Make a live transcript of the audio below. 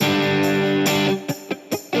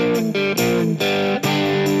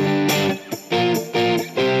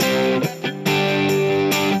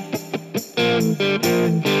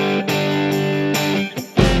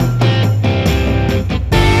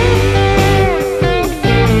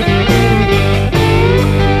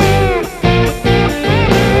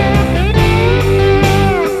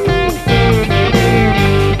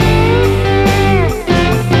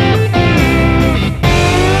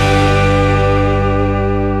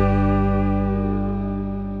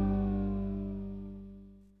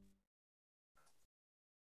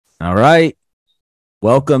All right.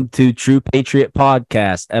 Welcome to True Patriot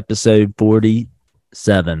Podcast, episode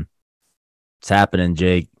 47. What's happening,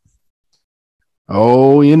 Jake?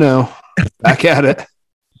 Oh, back at it.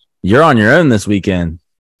 You're on your own this weekend.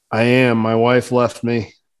 I am. My wife left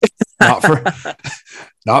me. Not for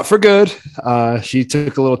not for good. She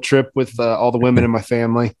took a little trip with all the women in my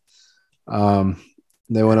family.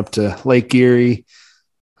 They went up to Lake Erie.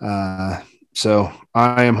 So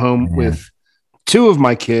I am home with two of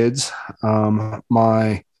my kids.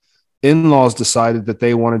 My in-laws decided that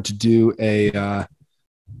they wanted to do a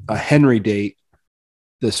Henry date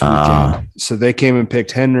this weekend. So they came and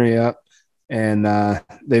picked Henry up, and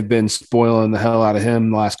they've been spoiling the hell out of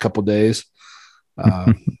him the last couple of days.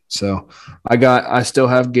 So I still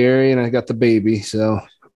have Gary, and I got the baby. So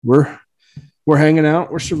we're hanging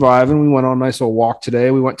out. We're surviving. We went on a nice little walk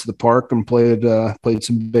today. We went to the park and played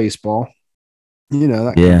some baseball.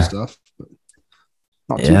 That kind of stuff. But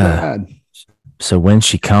not too bad. So when's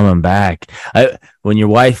she coming back? When your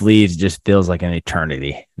wife leaves, it just feels like an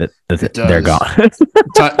eternity that they're gone.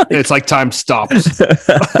 It's like time stops.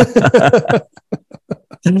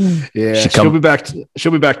 Yeah, she'll be back.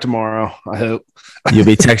 She'll be back tomorrow, I hope. You'll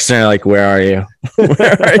be texting her like, "Where are you?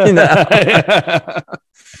 Where are you now?"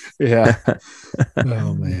 Yeah.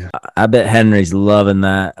 Oh man. I bet Henry's loving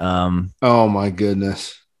that. Oh my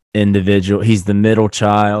goodness. Individual. He's the middle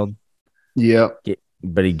child. Yep.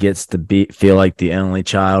 But he gets to feel like the only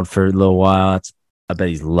child for a little while. I bet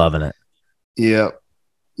he's loving it.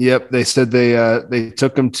 Yep. They said they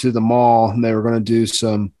took him to the mall and they were going to do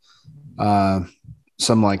some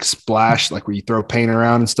like splash, like where you throw paint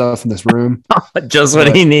around and stuff in this room. Just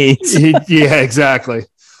what he needs. Yeah, exactly.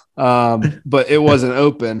 But it wasn't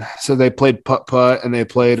open, so they played putt and they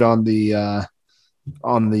played on the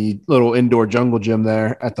little indoor jungle gym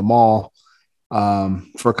there at the mall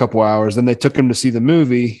for a couple hours. Then they took him to see the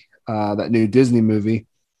movie, that new Disney movie.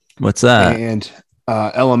 What's that? And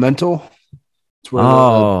Elemental. It's where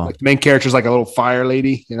the main character is like a little fire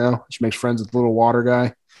lady. She makes friends with the little water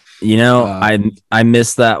guy. I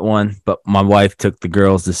missed that one, but my wife took the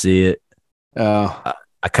girls to see it.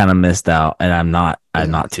 I kind of missed out, and I'm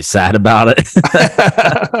not too sad about it.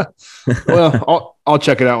 Well, I'll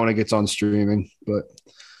check it out when it gets on streaming. But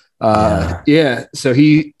so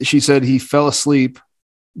she said he fell asleep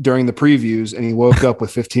during the previews, and he woke up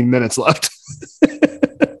with 15 minutes left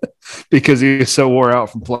because he was so wore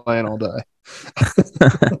out from playing all day.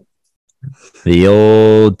 The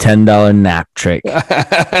old $10 nap trick.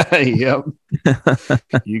 Yep.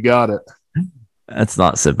 You got it. That's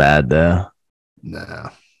not so bad though. No.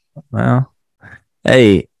 Well,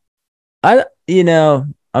 hey, I'm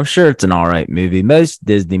sure it's an all right movie. Most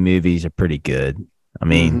Disney movies are pretty good. I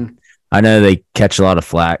mean, I know they catch a lot of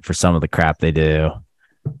flack for some of the crap they do,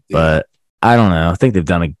 but I don't know. I think they're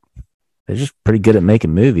just pretty good at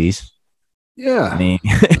making movies. Yeah. I mean,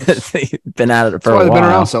 they've been at it for a while. They've been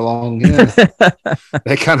around so long. Yeah.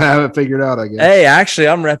 They kind of have it figured out, I guess. Hey, actually,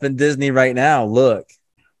 I'm repping Disney right now. Look.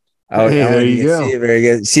 There you go. See it very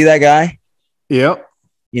good. See that guy? Yep.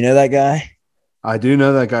 You know that guy? I do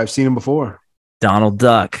know that guy. I've seen him before. Donald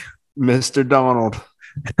Duck. Mr. Donald.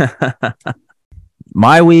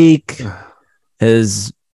 My week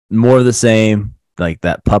is more of the same. Like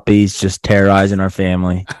that puppy's just terrorizing our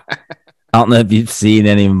family. I don't know if you've seen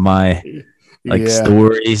any of my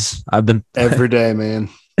stories. I've been every day, man.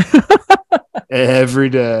 Every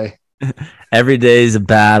day. Every day is a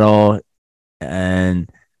battle. And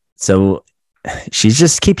so she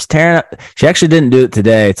just keeps tearing up. She actually didn't do it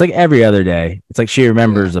today. It's like every other day. It's like she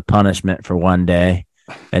remembers a punishment for one day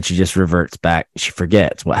and she just reverts back. She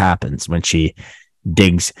forgets what happens when she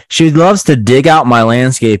digs. She loves to dig out my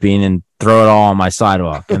landscaping and throw it all on my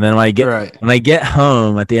sidewalk. And then when I get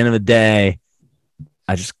home at the end of the day,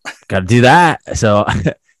 I just got to do that. So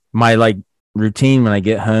my routine when I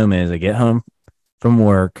get home is I get home from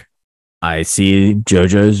work. I see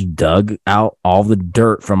JoJo's dug out all the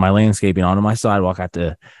dirt from my landscaping onto my sidewalk.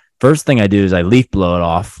 First thing I do is I leaf blow it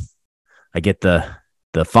off. I get the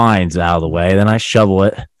fines out of the way. Then I shovel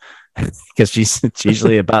it because it's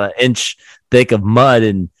usually about an inch thick of mud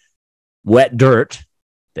and wet dirt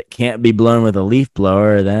that can't be blown with a leaf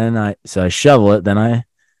blower. So I shovel it. Then I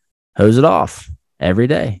hose it off every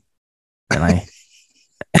day. And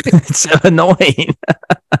it's so annoying.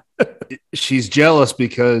 She's jealous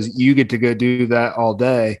because you get to go do that all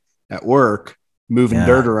day at work, moving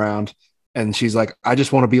dirt around. And she's like, I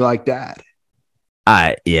just want to be like Dad.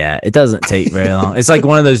 It doesn't take very long. It's like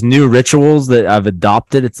one of those new rituals that I've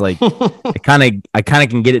adopted. It's like I kind of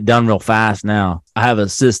can get it done real fast now. I have a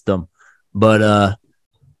system, but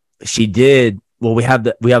she did. Well, we have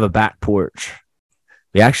a back porch,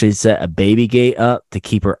 We actually set a baby gate up to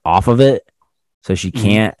keep her off of it so she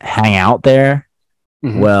can't hang out there.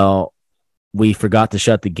 Well, we forgot to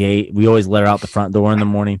shut the gate. We always let her out the front door in the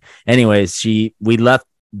morning. Anyways, we left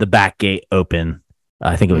the back gate open.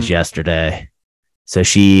 I think it was yesterday. So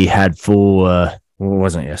she had full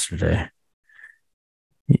wasn't yesterday.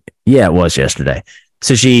 Yeah, it was yesterday.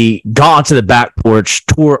 So she got onto the back porch,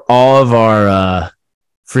 tore all of our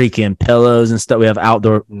freaking pillows and stuff. We have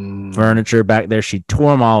outdoor furniture back there. She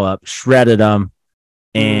tore them all up, shredded them,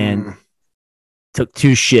 and took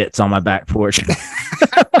 2 shits on my back porch.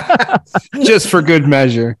 Just for good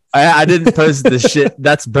measure. I didn't post the shit.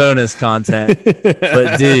 That's bonus content.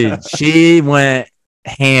 But dude, she went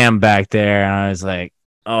ham back there, and I was like,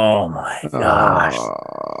 oh my gosh.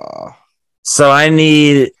 So I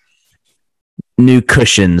need new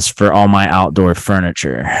cushions for all my outdoor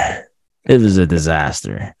furniture. It was a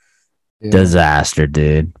disaster. Yeah. Disaster,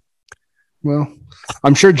 dude. Well,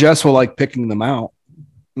 I'm sure Jess will like picking them out.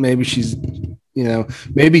 Maybe she's,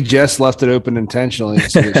 maybe Jess left it open intentionally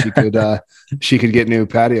so that she could get new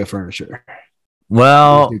patio furniture.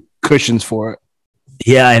 Well, new cushions for it.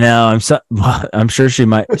 Yeah, I know. I'm sure she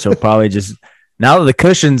might. She'll probably just, now that the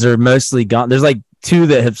cushions are mostly gone. There's like 2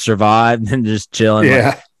 that have survived and just chilling. Yeah.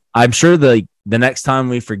 Like, I'm sure the next time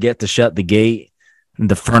we forget to shut the gate,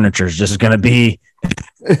 the furniture is just going to be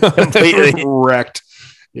completely wrecked.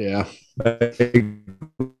 Yeah.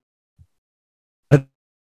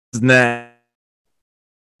 Next,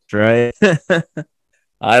 right?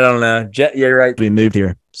 I don't know. You're right. We moved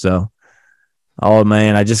here, so. Oh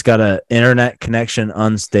man, I just got an internet connection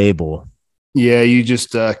unstable. Yeah, you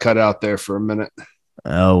just cut out there for a minute.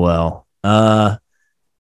 Oh well.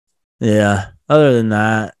 Yeah. Other than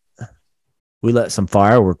that, we let some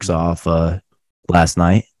fireworks off last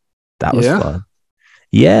night. That was fun.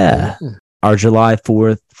 Yeah. Our July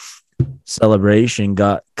 4th celebration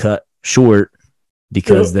got cut short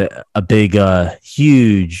because a big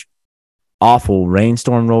huge awful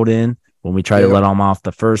rainstorm rolled in when we tried to let them off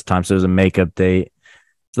the first time. So it was a makeup date.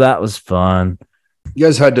 So that was fun. You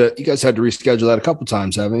guys had to reschedule that a couple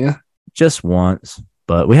times, haven't you? Just once,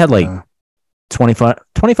 but we had like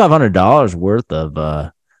 $2,500 worth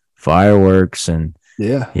of fireworks, and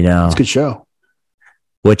it's a good show.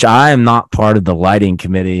 Which I am not part of the lighting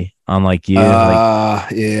committee, unlike you. You got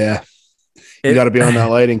to be on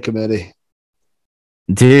that lighting committee,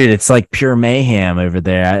 dude. It's like pure mayhem over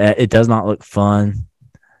there. It does not look fun.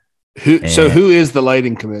 Who is the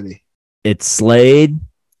lighting committee? It's Slade,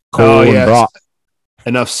 Cole, and Brock.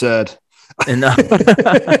 Enough said. Enough.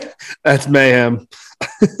 That's mayhem.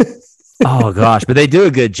 Oh gosh, but they do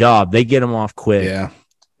a good job. They get them off quick.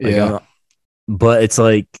 Yeah. But it's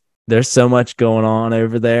like there's so much going on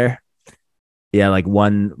over there. Yeah, like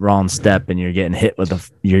one wrong step and you're getting hit with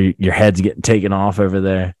your head's getting taken off over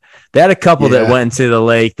there. They had a couple that went into the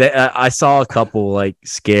lake. I saw a couple like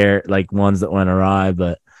scared, like ones that went awry,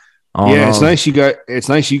 but it's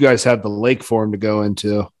nice you guys have the lake for them to go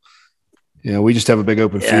into. We just have a big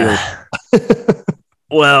open field.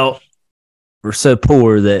 Well, we're so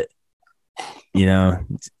poor that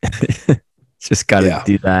just got to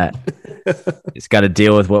do that. Just got to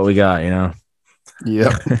deal with what we got,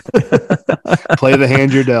 Yep. Play the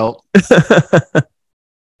hand you're dealt.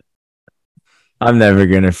 I'm never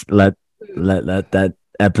gonna let that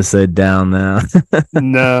episode down now.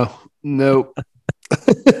 No, nope.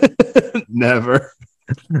 Never.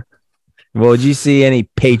 Well, did you see any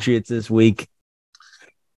Patriots this week?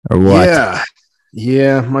 Or what?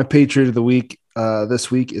 Yeah. My Patriot of the week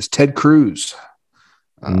this week is Ted Cruz.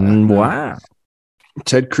 Wow.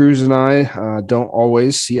 Ted Cruz and I don't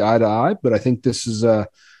always see eye to eye, but I think this is a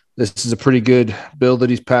pretty good bill that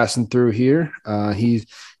he's passing through here. He's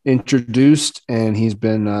introduced and he's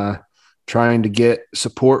been trying to get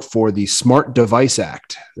support for the Smart Device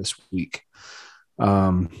Act this week.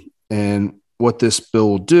 And what this bill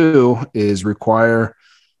will do is require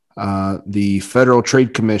the Federal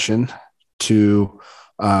Trade Commission to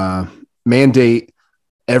mandate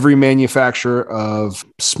every manufacturer of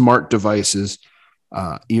smart devices,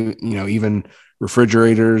 even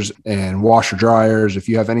refrigerators and washer dryers. If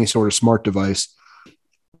you have any sort of smart device,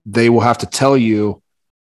 they will have to tell you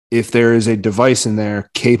if there is a device in there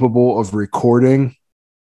capable of recording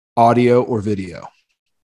audio or video.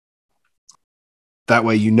 That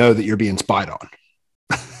way, you know that you're being spied on.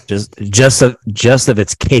 Just if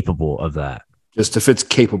it's capable of that. Just if it's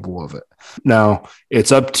capable of it. Now,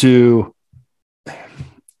 it's up to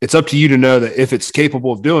you to know that if it's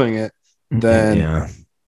capable of doing it, then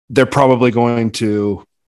they're probably going to.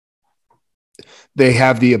 They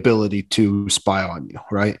have the ability to spy on you,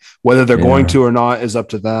 right? Whether they're going to or not is up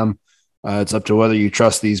to them. It's up to whether you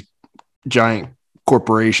trust these giant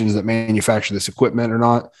corporations that manufacture this equipment or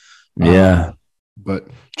not. Yeah. But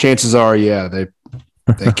chances are, yeah, they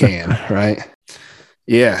can, right?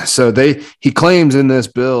 Yeah. So he claims in this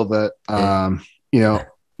bill that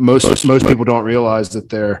most people don't realize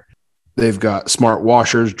that they've got smart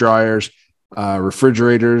washers, dryers,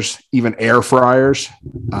 refrigerators, even air fryers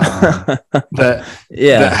that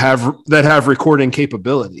have recording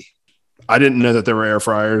capability. I didn't know that there were air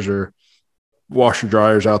fryers or washer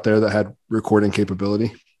dryers out there that had recording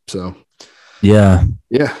capability. So yeah.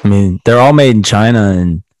 Yeah. I mean, they're all made in China,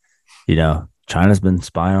 and China's been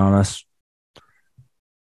spying on us.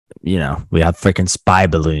 We have freaking spy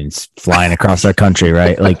balloons flying across our country,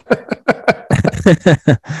 right? Like,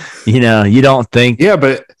 you don't think. Yeah,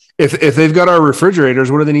 but if they've got our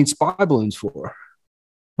refrigerators, what do they need spy balloons for?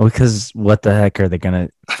 Well, because what the heck are they going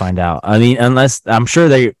to find out? I mean, unless I'm sure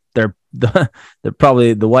they're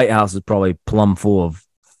probably, the White House is probably plumb full of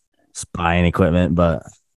spying equipment, but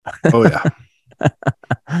oh yeah,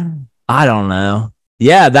 I don't know.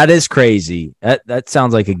 Yeah, that is crazy. That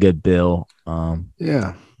sounds like a good bill.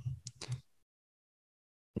 Yeah.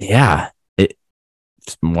 Yeah, it's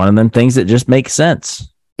one of them things that just makes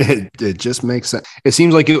sense. It just makes sense. It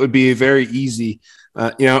seems like it would be very easy.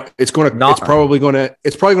 It's probably going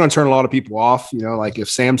to turn a lot of people off. Like if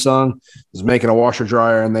Samsung is making a washer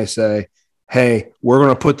dryer and they say, "Hey, we're going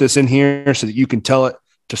to put this in here so that you can tell it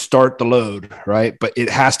to start the load," right? But it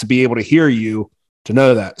has to be able to hear you to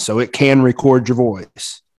know that, so it can record your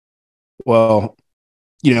voice. Well,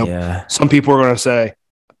 some people are going to say,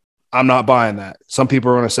 "I'm not buying that." Some people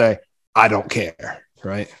are going to say, "I don't care,"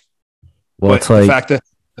 right? Well, but the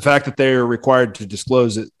fact that they're required to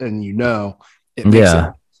disclose it, and it makes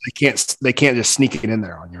it, they can't just sneak it in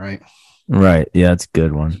there on you, right? Right. Yeah, it's a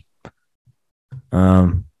good one.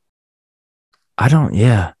 I'm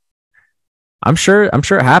sure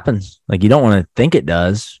it happens. Like, you don't want to think it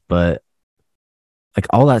does, but like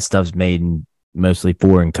all that stuff's made in mostly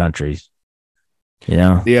foreign countries.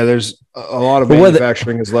 Yeah, there's a lot of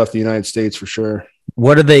manufacturing has left the United States for sure.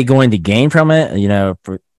 What are they going to gain from it?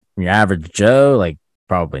 For your average Joe, like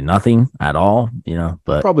probably nothing at all,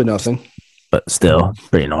 but probably nothing, but still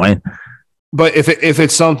pretty annoying. But if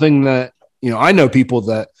it's something that, I know people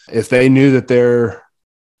that if they knew that their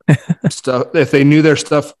stuff, if they knew their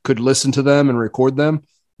stuff could listen to them and record them,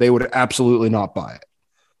 they would absolutely not buy it.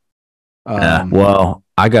 Well,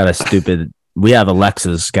 I got we have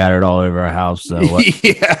Alexas scattered all over our house. So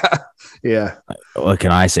yeah. What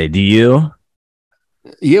can I say? Do you?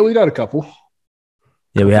 Yeah, we got a couple.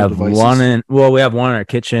 Yeah, we have devices. We have one in our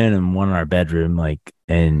kitchen and one in our bedroom.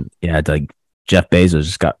 It's like Jeff Bezos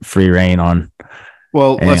just got free reign on.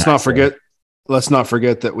 Well, let's not forget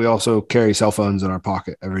that we also carry cell phones in our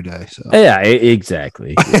pocket every day. So yeah,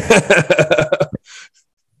 exactly. Yeah.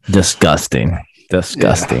 Disgusting.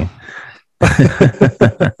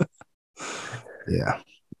 Yeah.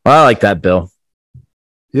 Well, I like that, Bill.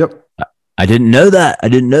 Yep. I didn't know that. I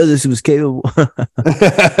didn't know this was capable.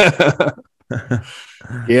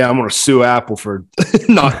 Yeah, I'm going to sue Apple for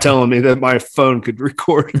not telling me that my phone could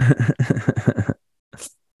record.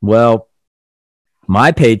 Well,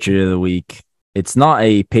 my Patriot of the Week, it's not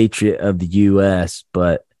a Patriot of the U.S.,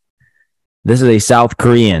 but this is a South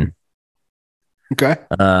Korean. Okay.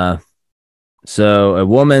 So a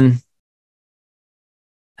woman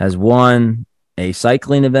has won a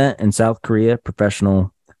cycling event in South Korea,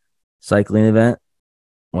 professional cycling event.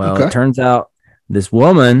 Well, It turns out this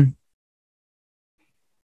woman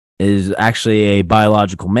is actually a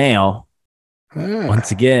biological male.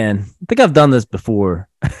 Once again, I think I've done this before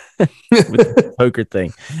with the poker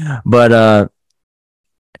thing, but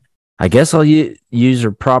I guess I'll use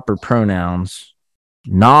her proper pronouns.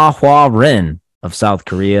 Na Hwa Rin of South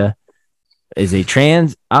Korea is a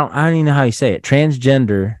I don't even know how you say it,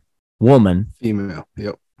 transgender woman, female,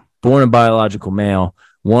 yep, born a biological male,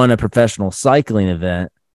 won a professional cycling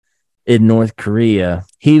event in North Korea.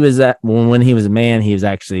 When he was a man, he was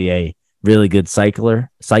actually a really good cyclist.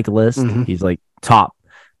 Mm-hmm. He's like top,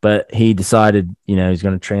 but he decided, he's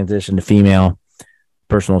going to transition to female,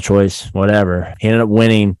 personal choice, whatever. He ended up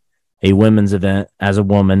winning a women's event as a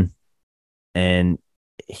woman, and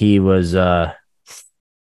he was,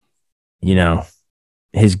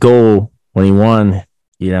 his goal when he won,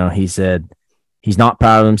 he said he's not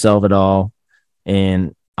proud of himself at all.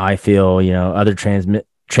 And I feel, other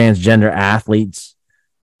transgender athletes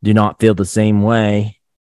do not feel the same way.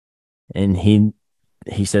 And he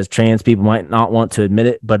says trans people might not want to admit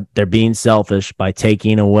it, but they're being selfish by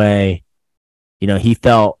taking away, he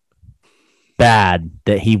felt bad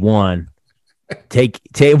that he won.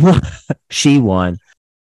 She won.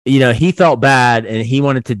 he felt bad and he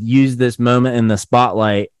wanted to use this moment in the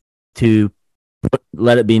spotlight to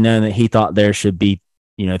let it be known that he thought there should be,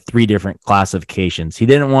 3 different classifications. He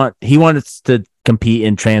wanted to compete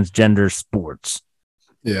in transgender sports.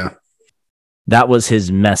 Yeah. That was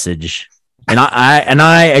his message. And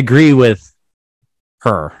I agree with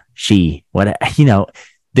her. The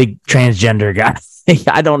transgender guy.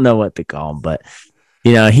 I don't know what to call him, but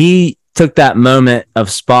he took that moment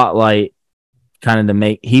of spotlight kind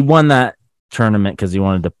of he won that tournament because he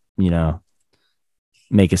wanted to,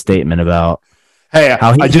 make a statement about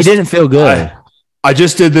how he didn't feel good. I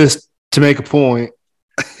just did this to make a point,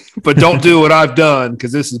 but don't do what I've done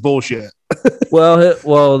because this is bullshit.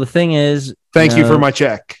 Well, the thing is, thank you for my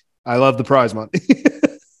check. I love the prize money.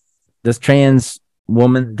 This trans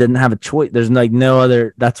woman didn't have a choice. There's like no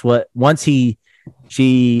other. That's what once she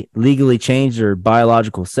legally changed her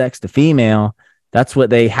biological sex to female. That's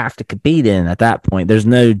what they have to compete in at that point. There's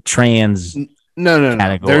no trans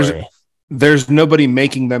category. There's nobody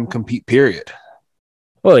making them compete, period.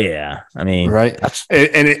 Well, yeah. I mean, right.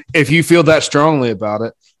 And if you feel that strongly about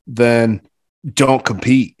it, then don't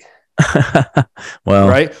compete. Well,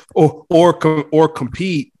 right. Or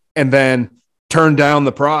compete and then turn down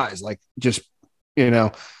the prize. Like just,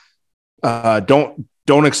 don't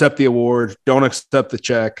accept the award. Don't accept the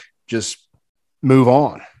check. Just move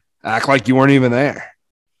on. Act like you weren't even there.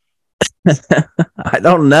 I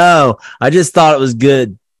don't know. I just thought it was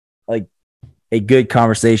good. Like a good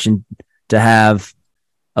conversation to have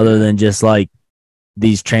other than just like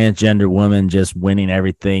these transgender women just winning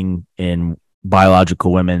everything and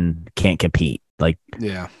biological women can't compete. Like,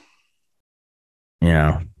 yeah,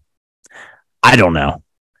 I don't know,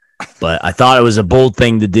 but I thought it was a bold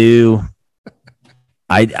thing to do.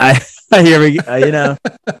 I here we go,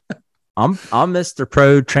 I'm Mr.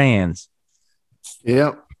 Pro Trans.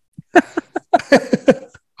 Yep.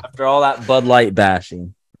 After all that Bud Light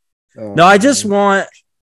bashing. No, I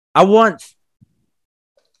want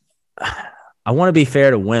to be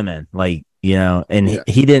fair to women, like, and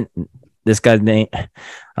he didn't, this guy's name,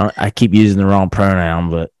 I keep using the wrong pronoun,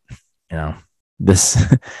 but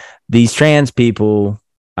these trans people,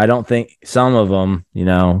 I don't think some of them,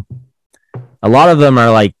 a lot of them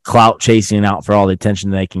are like clout chasing out for all the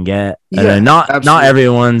attention they can get. Yeah, not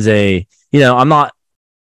everyone's I'm not,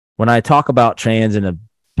 when I talk about trans in a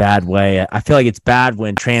bad way, I feel like it's bad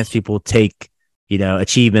when trans people take,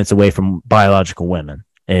 achievements away from biological women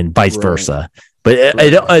and vice versa. But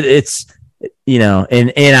it's,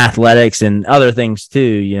 in athletics and other things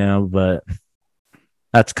too, but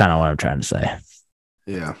that's kind of what I'm trying to say.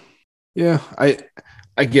 Yeah. Yeah. I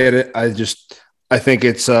get it. I think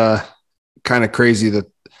it's kind of crazy that,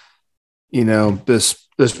 this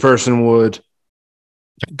person would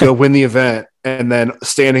go win the event and then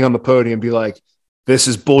standing on the podium be like, this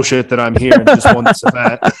is bullshit that I'm here and just won this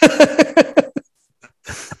event.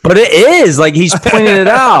 But it is like he's pointing it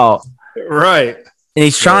out. Right. And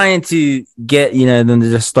he's trying to get, them to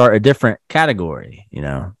just start a different category,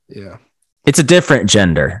 Yeah. It's a different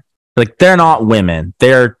gender. Like they're not women.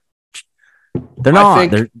 They're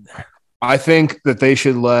not. I think that they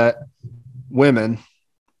should let women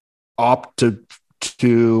opt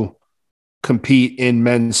to compete in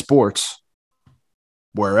men's sports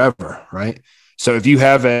wherever, right? So if you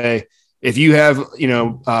have, we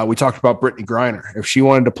talked about Brittany Griner. If she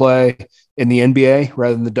wanted to play in the NBA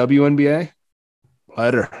rather than the WNBA,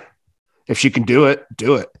 let her. If she can do it,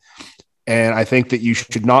 do it. And I think that you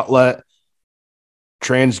should not let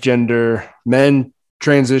transgender men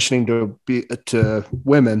transitioning to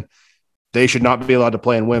women, they should not be allowed to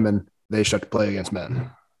play in women. They should have to play against men.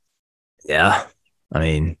 Yeah. I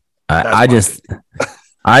mean, I just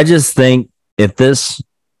think if this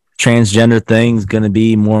transgender thing is going to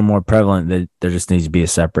be more and more prevalent, that there just needs to be a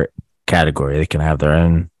separate category. They can have their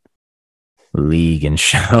own league and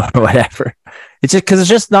show or whatever. It's just because it's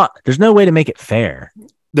just not, there's no way to make it fair.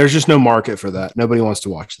 There's just no market for that. Nobody wants to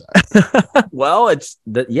watch that. Well, it's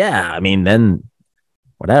that. Yeah. I mean, then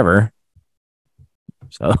whatever.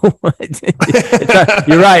 So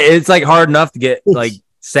you're right. It's like hard enough to get like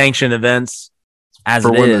sanctioned events as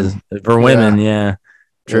for it women. Is for women. Yeah.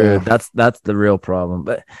 True. Yeah. That's the real problem.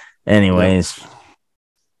 But anyways,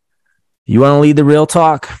 you want to lead the real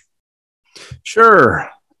talk? Sure.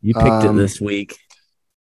 You picked it this week.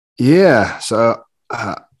 Yeah. So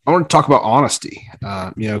I want to talk about honesty.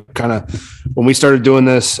 Kind of when we started doing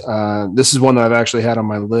this, this is one that I've actually had on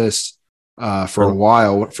my list for a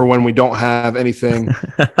while, for when we don't have anything.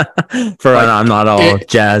 I'm not all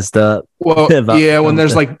jazzed up. Well, when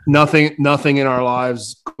there's like nothing in our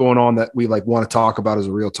lives going on that we like want to talk about as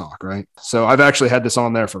a real talk, right? So I've actually had this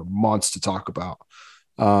on there for months to talk about.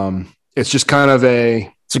 It's just kind of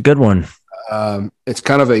it's a good one. it's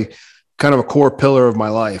kind of a core pillar of my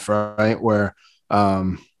life, right? Where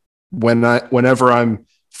whenever I'm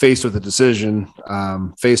faced with a decision,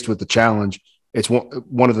 faced with the challenge, it's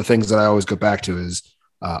one of the things that I always go back to is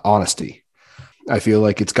honesty. I feel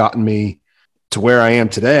like it's gotten me to where I am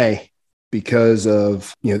today because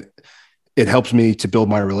of, it helps me to build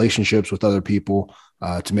my relationships with other people,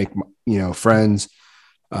 to make, friends,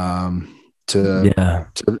 to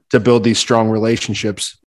build these strong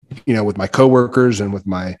relationships, with my coworkers and with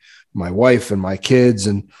my wife and my kids,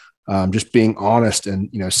 and just being honest and,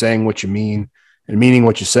 saying what you mean and meaning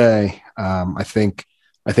what you say. I think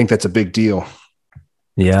that's a big deal.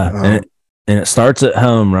 Yeah. And it starts at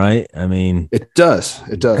home, right? I mean, it does.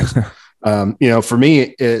 For me,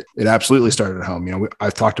 it absolutely started at home.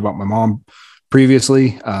 I've talked about my mom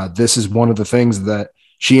previously. This is one of the things that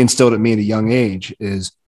she instilled at me at a young age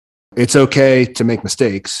is it's okay to make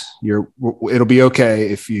mistakes. It'll be okay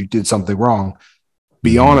if you did something wrong.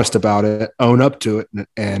 Be honest about it, own up to it,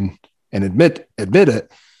 and admit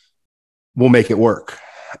it. We'll make it work.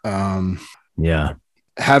 Having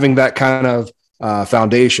that kind of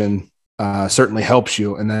foundation certainly helps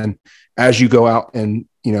you. And then as you go out and,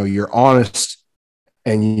 you're honest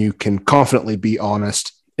and you can confidently be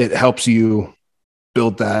honest, it helps you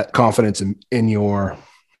build that confidence in your,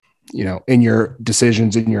 in your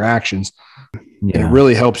decisions, in your actions. Yeah. And it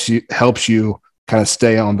really helps you kind of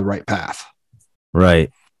stay on the right path.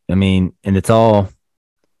 Right. I mean, and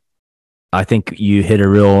I think you hit a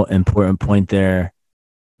real important point there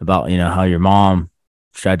about, how your mom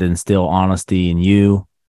tried to instill honesty in you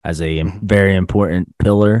as a very important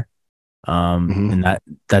pillar. And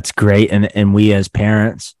that's great. And we as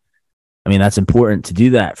parents, I mean, that's important to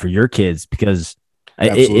do that for your kids because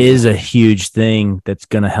Absolutely. It is a huge thing that's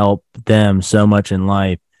going to help them so much in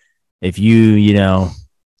life. If you,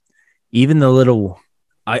 even the little,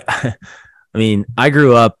 I mean, I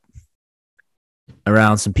grew up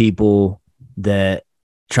around some people that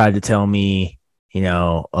tried to tell me,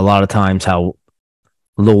 a lot of times how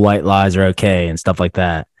little white lies are okay and stuff like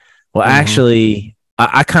that. Well, actually,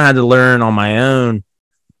 I kind of had to learn on my own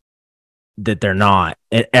that they're not.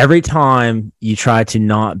 And every time you try to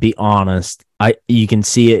not be honest, you can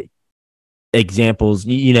see it. Examples,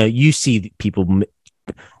 you see people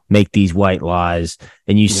make these white lies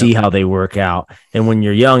and you see how they work out. And when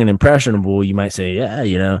you're young and impressionable, you might say,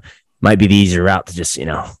 yeah, might be the easier route to just,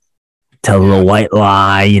 tell a little white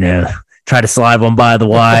lie, try to slide one by the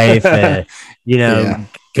wife,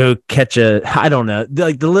 go catch I don't know,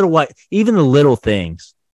 like the little even the little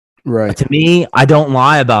things. Right. To me, I don't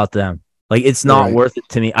lie about them. Like it's not worth it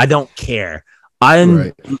to me. I don't care. I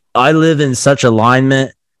live in such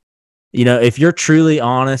alignment. If you're truly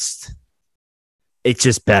honest, it's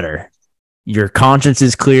just better. Your conscience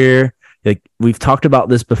is clear. Like we've talked about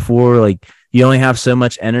this before. Like you only have so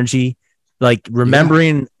much energy. Like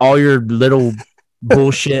remembering all your little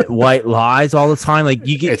bullshit white lies all the time. Like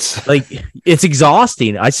you get it's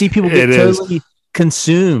exhausting. I see people get totally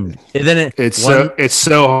consumed. And then it's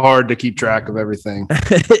so hard to keep track of everything.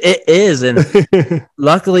 It is. And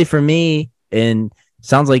luckily for me, and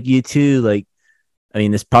sounds like you too, like, I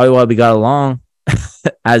mean, that's probably why we got along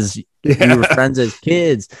as we were friends as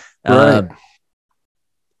kids. Right.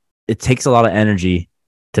 It takes a lot of energy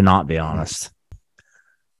to not be honest.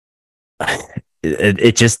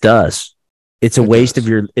 It just does. It's a waste of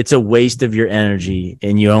your energy,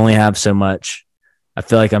 and you only have so much. I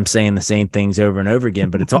feel like I'm saying the same things over and over again,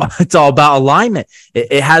 but it's all about alignment.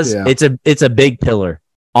 It's a big pillar.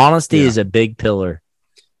 Honesty is a big pillar.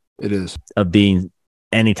 It is of being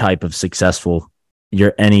any type of successful.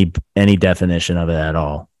 Any definition of it at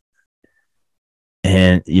all.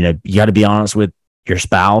 And you got to be honest with your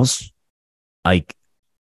spouse. Like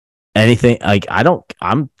anything, like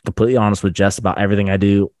I'm completely honest with Jess about everything I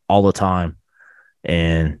do all the time.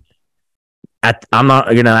 And I'm not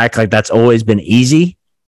going to act like that's always been easy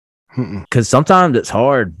because sometimes it's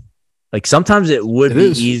hard. Like sometimes it would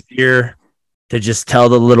be easier to just tell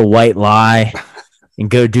the little white lie and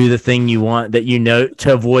go do the thing you want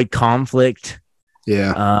to avoid conflict.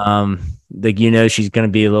 Yeah. Like, she's going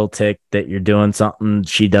to be a little ticked that you're doing something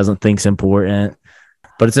she doesn't think's important,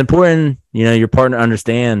 but it's important. Your partner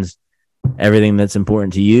understands everything that's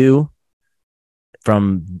important to you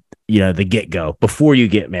from, the get-go before you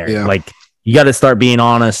get married. Yeah. Like you got to start being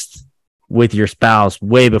honest with your spouse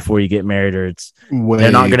way before you get married, or they're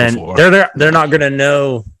not going to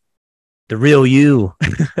know the real you.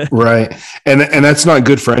 Right. And that's not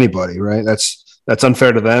good for anybody, right? That's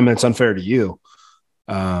unfair to them and it's unfair to you.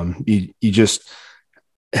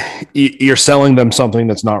 You're selling them something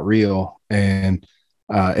that's not real. And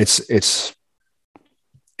It's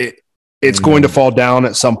going to fall down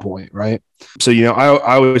at some point, right? So,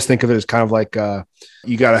 I always think of it as kind of like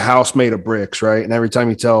you got a house made of bricks, right? And every time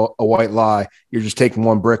you tell a white lie, you're just taking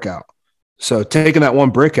one brick out. So taking that one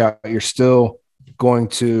brick out, you're still going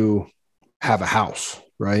to have a house,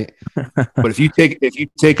 right? But if you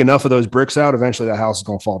take enough of those bricks out, eventually that house is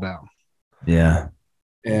going to fall down. Yeah.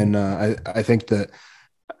 And I think that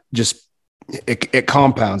just it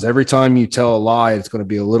compounds. Every time you tell a lie, it's going to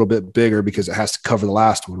be a little bit bigger because it has to cover the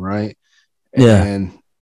last one, right? Yeah. And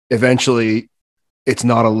eventually it's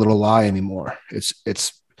not a little lie anymore.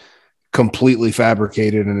 It's completely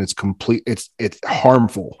fabricated, and it's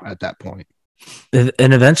harmful at that point. And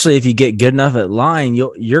eventually, if you get good enough at lying,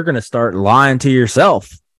 you're going to start lying to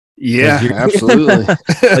yourself. Yeah, absolutely.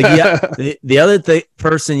 The other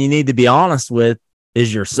person you need to be honest with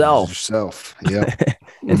is yourself. Yeah.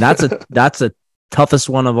 And that's a toughest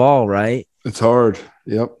one of all, right? It's hard.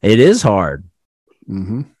 Yep. It is hard.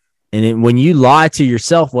 Mm-hmm. And when you lie to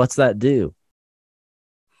yourself, what's that do?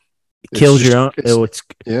 It kills your own.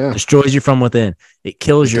 It destroys you from within. It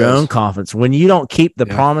kills your own confidence. When you don't keep the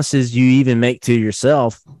promises you even make to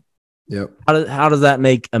yourself. Yep. How does that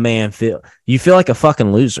make a man feel? You feel like a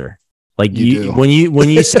fucking loser. Like you when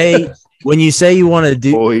you say you want to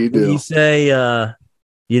do. Boy, you do. When you say I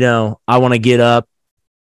want to get up.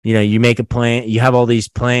 You make a plan. You have all these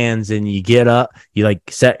plans, and you get up. You like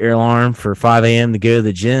set your alarm for 5 a.m. to go to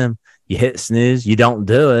the gym. You hit snooze. You don't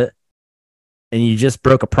do it. And you just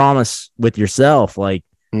broke a promise with yourself. Like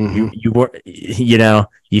you were,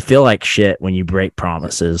 you feel like shit when you break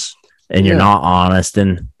promises and you're not honest.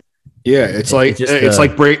 And it's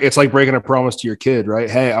like breaking a promise to your kid, right?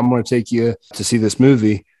 Hey, I'm going to take you to see this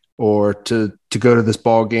movie or to go to this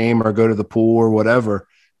ball game or go to the pool or whatever.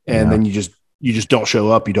 And then you just don't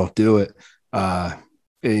show up. You don't do it.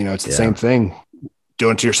 It's the same thing.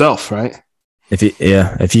 Do it to yourself, right?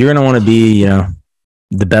 If you're going to want to be,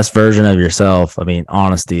 the best version of yourself, I mean,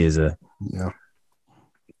 honesty is a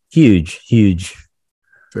huge,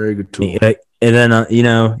 very good tool. And then,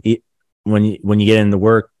 when you get into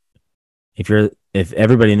work, if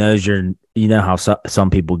everybody knows how some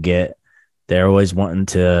people get, they're always wanting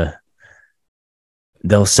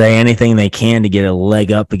they'll say anything they can to get a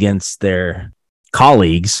leg up against their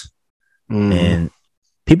colleagues. And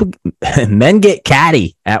men get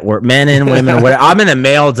catty at work, men and women or whatever. I'm in a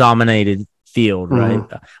male dominated field, right?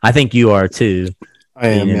 I think you are too. I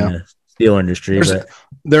am in the steel industry.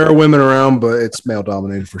 There are women around, but it's male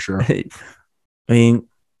dominated for sure. I mean,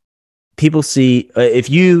 people see if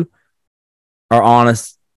you are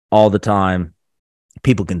honest all the time,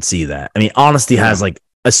 people can see that. I mean, honesty has like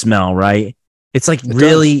a smell, right? It's like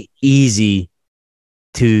really easy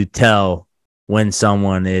to tell when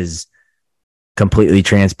someone is completely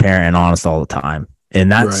transparent and honest all the time,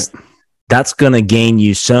 and that's going to gain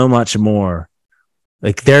you so much more.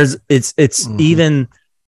 Like it's even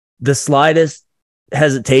the slightest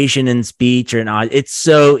hesitation in speech or not. It's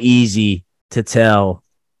so easy to tell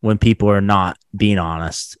when people are not being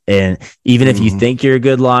honest. And even if you think you're a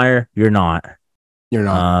good liar, you're not. You're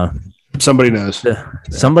not. Somebody knows.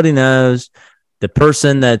 Somebody knows. The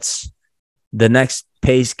person that's the next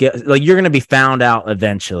pay scale, like you're going to be found out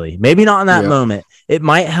eventually. Maybe not in that moment. It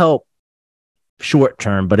might help short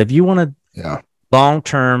term, but if you want to long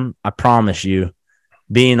term, I promise you,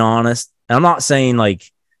 being honest. And I'm not saying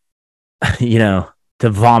like, to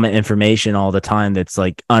vomit information all the time that's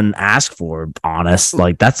like unasked for, honest.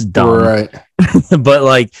 Like that's dumb. Right. But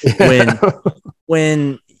like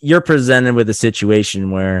when you're presented with a situation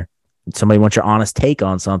where somebody wants your honest take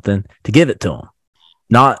on something, to give it to them,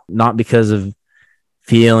 not because of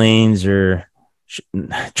feelings or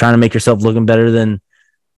trying to make yourself looking better than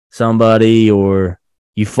somebody, or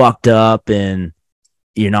you fucked up and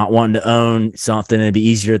you're not wanting to own something. It'd be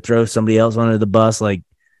easier to throw somebody else under the bus. Like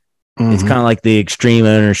it's kind of like the extreme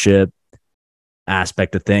ownership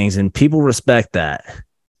aspect of things, and people respect that.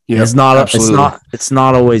 Yeah, it's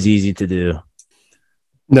not always easy to do.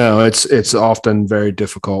 No, it's often very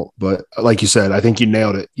difficult, but like you said, I think you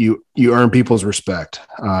nailed it. You earn people's respect.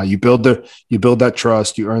 You build that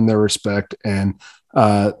trust, you earn their respect. And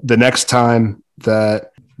the next time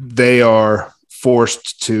that they are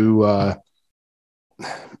forced to,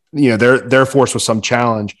 they're forced with some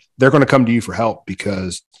challenge, they're going to come to you for help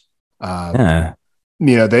because, they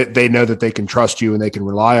know that they can trust you and they can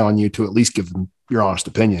rely on you to at least give them your honest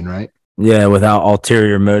opinion. Right. Yeah. Without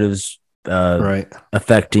ulterior motives.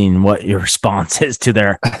 Affecting what your response is to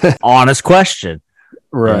their honest question.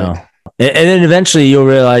 Right. And then eventually you'll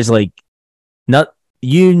realize like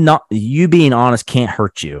you being honest can't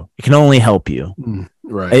hurt you. It can only help you.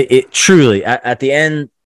 Right. It truly at the end,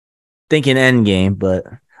 thinking end game, but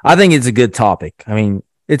I think it's a good topic. I mean,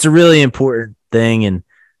 it's a really important thing, and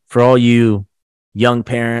for all you young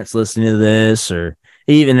parents listening to this, or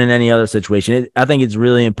even in any other situation, I think it's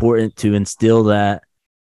really important to instill that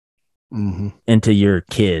into your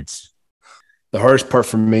kids. The hardest part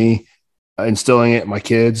for me, instilling it in my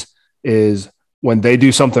kids, is when they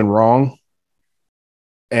do something wrong,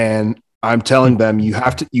 and I'm telling them, you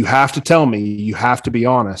have to tell me, you have to be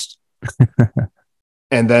honest.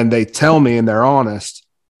 And then they tell me and they're honest.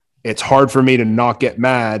 It's hard for me to not get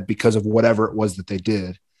mad because of whatever it was that they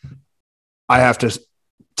did. I have to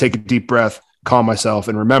take a deep breath, calm myself,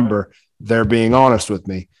 and remember they're being honest with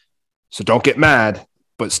me. So don't get mad,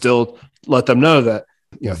 but still let them know that,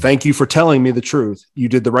 thank you for telling me the truth. You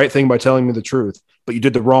did the right thing by telling me the truth, but you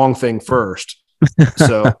did the wrong thing first.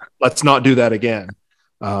 So let's not do that again.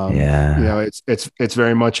 It's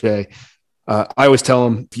very much I always tell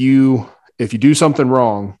them, if you do something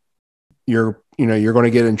wrong, you're going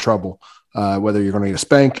to get in trouble, whether you're going to get a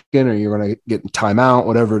spanking or you're going to get timeout,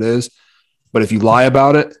 whatever it is. But if you lie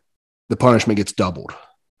about it, the punishment gets doubled.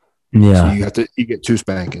 Yeah. So you get 2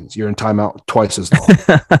 spankings. You're in timeout twice as long.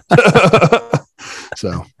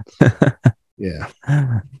 So, yeah.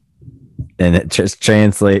 And it just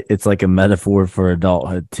translates. It's like a metaphor for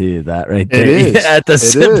adulthood too. That right there. It is. At the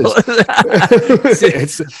simple.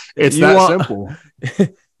 It's that simple.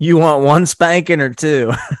 You want 1 spanking or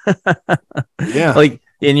 2? Yeah. Like,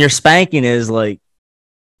 and your spanking is like,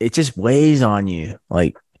 it just weighs on you.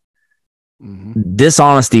 Like,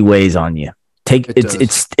 dishonesty weighs on you.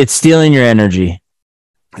 It's stealing your energy.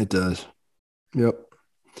 It does. Yep.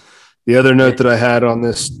 The other note that I had on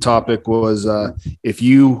this topic was, if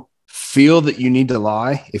you feel that you need to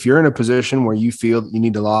lie, if you're in a position where you feel that you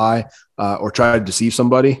need to lie or try to deceive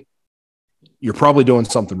somebody, you're probably doing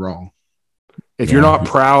something wrong. If you're not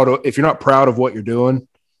proud of what you're doing,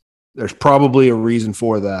 there's probably a reason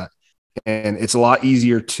for that. And it's a lot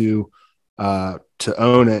easier to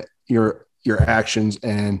own it, your actions,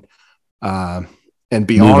 and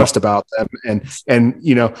be honest about them. And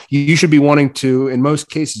you should be wanting to, in most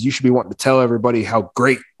cases, you should be wanting to tell everybody how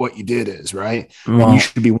great what you did is, right? Well, and you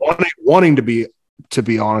should be wanting to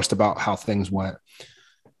be honest about how things went.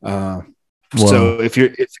 So if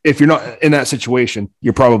you're not in that situation,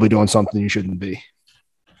 you're probably doing something you shouldn't be.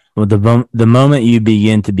 Well, the moment you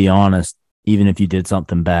begin to be honest, even if you did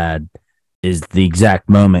something bad, is the exact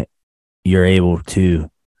moment you're able to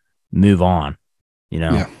move on.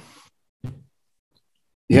 Yeah,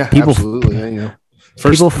 absolutely. Yeah,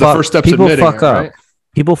 first step's people admitting fuck it, up. Right?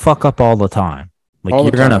 People fuck up all the time. Like,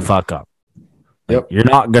 you're gonna fuck up. Like, you're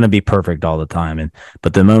not gonna be perfect all the time,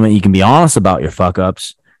 but the moment you can be honest about your fuck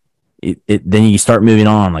ups, then you start moving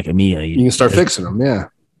on, like, immediately. You can start fixing them. Yeah.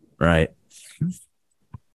 Right.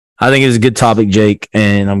 I think it was a good topic, Jake,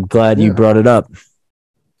 and I'm glad you brought it up.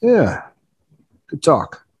 Yeah. Good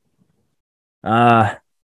talk. Current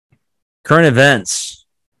events.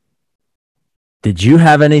 Did you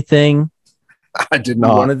have anything I did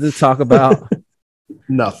not you wanted to talk about?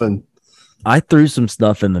 Nothing. I threw some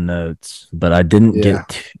stuff in the notes, but I didn't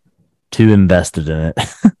get too invested in it.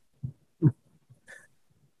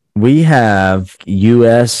 We have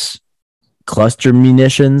U.S. cluster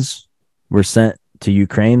munitions were sent to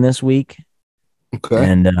Ukraine this week. Okay.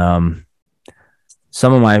 And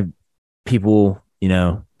some of my people,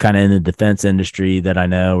 kind of in the defense industry that I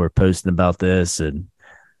know were posting about this and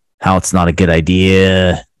how it's not a good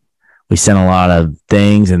idea. We sent a lot of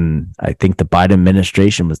things, and I think the Biden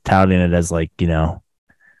administration was touting it as like,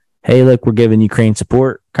 hey, look, we're giving Ukraine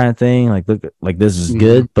support kind of thing. Like, look, like, this is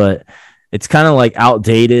good, but it's kind of like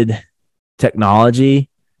outdated technology.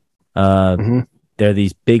 They're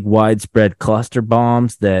these big widespread cluster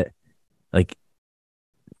bombs that, like,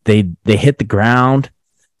 they hit the ground,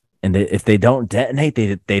 and if they don't detonate,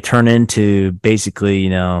 they turn into basically,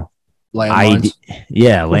 landmines.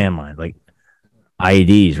 Landmine, like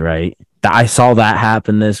IEDs, right? I saw that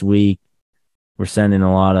happen this week. We're sending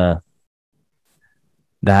a lot of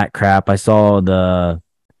that crap. I saw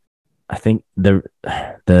I think it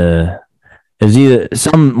was either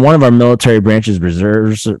one of our military branches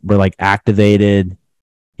reserves were like activated,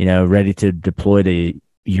 ready to deploy to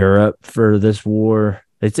Europe for this war.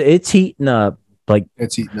 It's heating up. Like,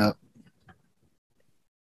 it's heating up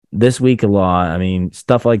this week a lot. I mean,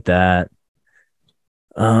 stuff like that.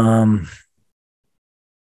 I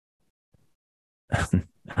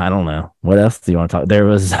don't know. What else do you want to talk? There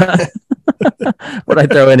was what I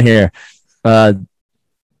throw in here.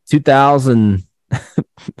 2,000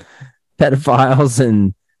 pedophiles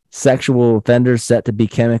and sexual offenders set to be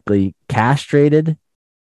chemically castrated.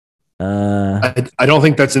 I don't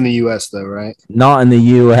think that's in the U.S. though, right? Not in the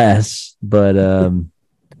U.S., but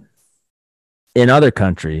in other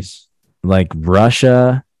countries like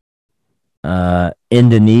Russia,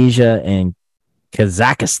 Indonesia, and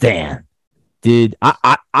Kazakhstan. Dude,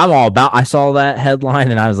 I'm all about. I saw that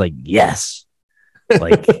headline and I was like, yes.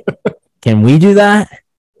 Like, can we do that?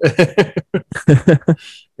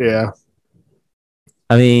 Yeah.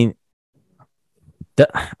 I mean,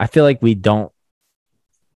 I feel like we don't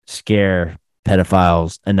scare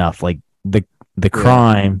pedophiles enough. Like the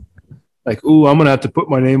crime. Like, ooh, I'm gonna have to put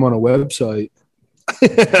my name on a website.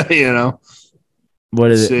 You know,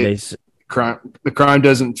 what is it? The crime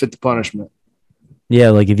doesn't fit the punishment.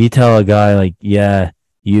 Yeah, like if you tell a guy, like, yeah,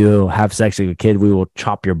 you have sex with a kid, we will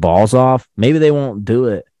chop your balls off. Maybe they won't do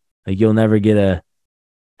it. Like you'll never get to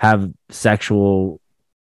have sexual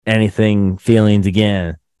anything feelings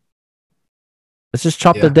again. Let's just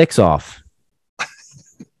chop their dicks off.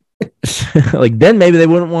 Like then maybe they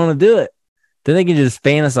wouldn't want to do it. Then they can just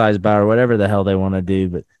fantasize about it or whatever the hell they want to do,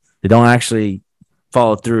 but they don't actually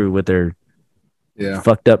follow through with their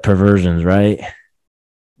fucked up perversions, right?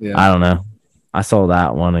 Yeah. I don't know. I saw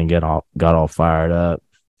that one and got all fired up.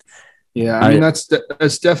 Yeah, I mean that's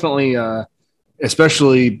definitely,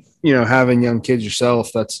 especially having young kids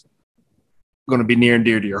yourself. That's going to be near and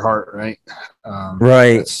dear to your heart, right?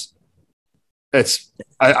 Right.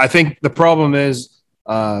 I think the problem is,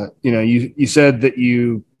 you said that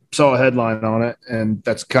you saw a headline on it, and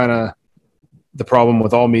that's kind of the problem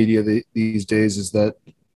with all media these days is that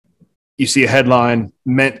you see a headline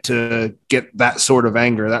meant to get that sort of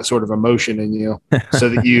anger, that sort of emotion in you,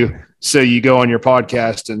 so you go on your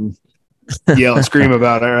podcast and yell and scream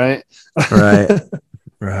about it, right?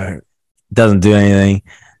 Right. Doesn't do anything.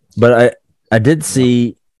 But I did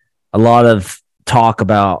see a lot of talk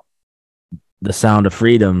about the Sound of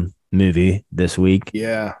Freedom movie this week.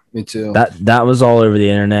 Yeah, me too. That was all over the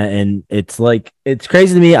internet, and it's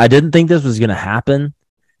crazy to me. I didn't think this was going to happen.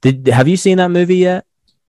 Have you seen that movie yet?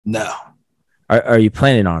 No. Are you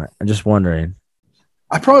planning on it? I'm just wondering.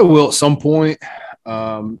 I probably will at some point.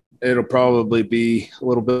 It'll probably be a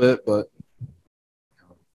little bit, but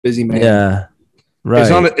busy man. Yeah, right.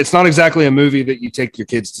 It's not exactly a movie that you take your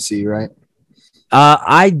kids to see, right?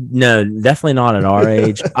 No, definitely not at our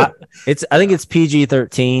age. I think it's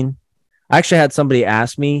PG-13. I actually had somebody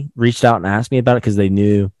reached out and asked me about it because they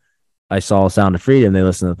knew I saw Sound of Freedom. They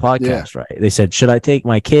listened to the podcast, right? They said, should I take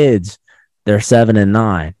my kids? They're 7 and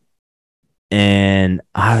 9. And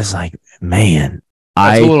I was like, man,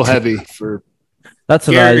 that's a little heavy for. That's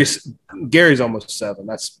what Gary's almost 7.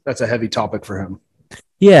 That's a heavy topic for him.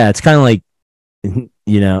 Yeah, it's kind of like,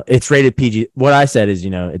 it's rated PG. What I said is,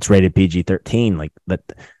 it's rated PG-13. Like, but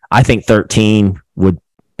I think 13 would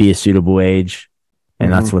be a suitable age,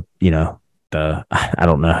 and that's what I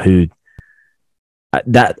don't know who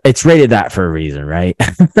that it's rated that for a reason, right?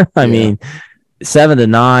 I mean. 7 to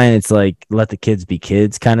 9, it's like let the kids be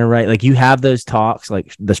kids, kind of, right? Like you have those talks,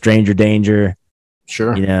 like the stranger danger.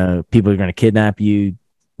 Sure. People are going to kidnap you,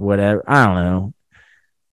 whatever. I don't know.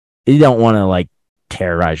 You don't want to like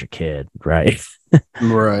terrorize your kid, right?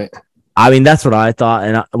 Right. I mean, that's what I thought,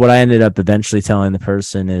 and what I ended up eventually telling the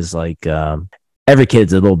person is like, every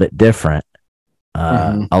kid's a little bit different.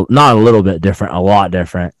 Not a little bit different, a lot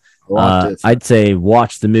different. I'd say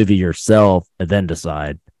watch the movie yourself and then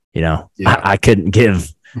decide. I couldn't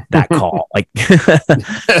give that call. Like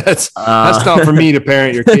that's not for me to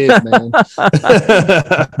parent your kid, man.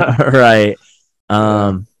 Right.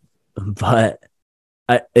 But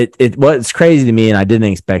what's crazy to me, and I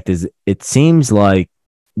didn't expect, is it seems like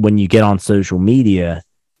when you get on social media,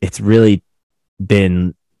 it's really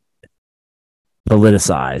been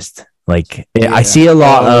politicized. Like I see a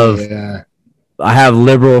lot of. Yeah. I have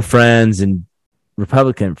liberal friends and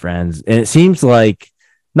Republican friends, and it seems like.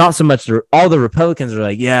 Not so much all the Republicans are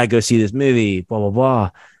like, yeah, go see this movie, blah, blah,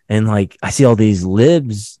 blah. And like, I see all these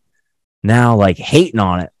libs now like hating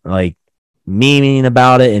on it, like memeing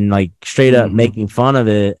about it and like straight up making fun of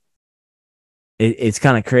it. It's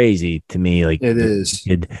kind of crazy to me. Like it is.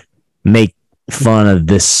 You could make fun of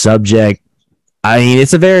this subject. I mean,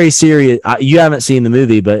 it's a very serious, you haven't seen the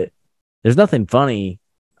movie, but there's nothing funny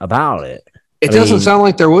about it. It doesn't sound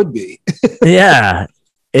like there would be. Yeah.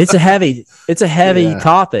 It's a heavy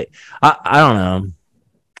topic. I don't know.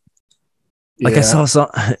 Like I saw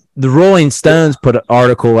the Rolling Stones put an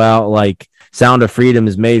article out like Sound of Freedom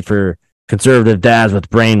is made for conservative dads with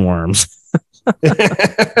brain worms.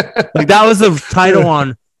 Like that was the title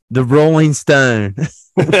on the Rolling Stone.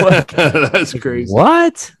 That's crazy.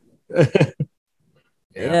 What?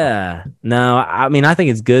 Yeah. Yeah. No, I mean, I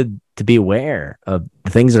think it's good to be aware of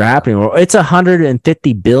the things that are happening. Well, it's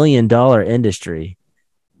 $150 billion industry.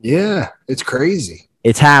 Yeah. It's crazy.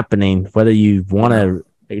 It's happening, whether you want Yeah. to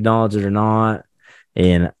acknowledge it or not.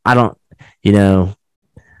 And I don't know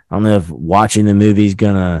if watching the movie is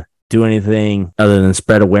gonna do anything other than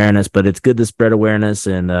spread awareness, but it's good to spread awareness.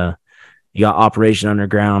 And you got Operation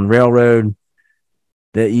Underground Railroad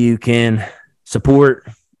that you can support,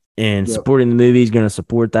 and Yep. supporting the movie is going to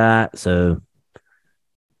support that. So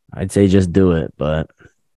I'd say just do it, but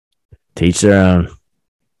teach their own.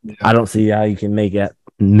 Yeah. I don't see how you can make that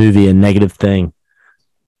movie a negative thing.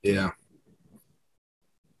 Yeah.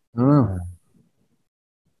 I don't know.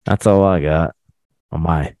 That's all I got on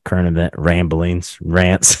my current event ramblings,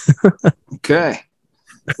 rants. Okay.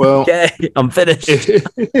 Well, Okay, I'm finished. if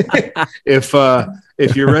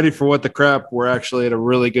you're ready for what the crap, we're actually at a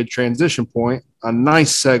really good transition point. A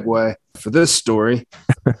nice segue for this story.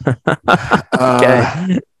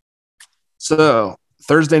 Okay. So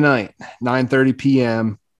Thursday night, 9:30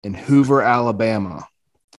 p.m. in Hoover, Alabama,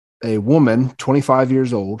 a woman, 25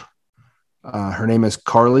 years old, her name is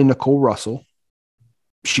Carly Nicole Russell.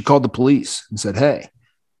 She called the police and said, "Hey,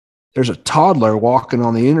 there's a toddler walking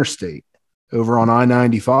on the interstate over on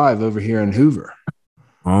I-95 over here in Hoover."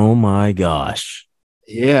 Oh my gosh.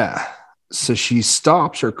 Yeah. So she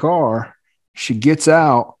stops her car. She gets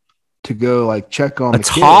out to go like check on A the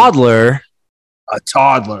toddler? kid. A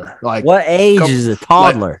toddler. Like what age is a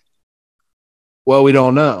toddler? Like, well, we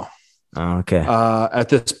don't know. Oh, okay. At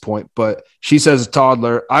this point, but she says a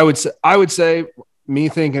toddler. I would say me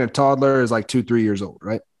thinking a toddler is like 2-3 years old,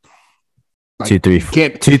 right? Like 2, 3, 4.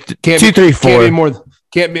 Can't 2, 3, 4.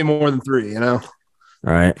 Can't be more than 3. You know.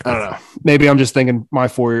 All right. I don't know. Maybe I'm just thinking my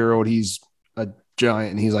 4-year-old. He's a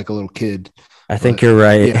giant and he's like a little kid. I think you're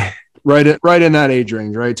right. Yeah, right in that age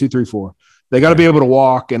range, right? 2, 3, 4. They got to be able to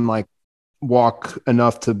walk and like walk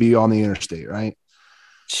enough to be on the interstate, right?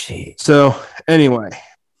 Jeez. So anyway,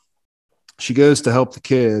 she goes to help the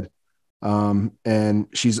kid, and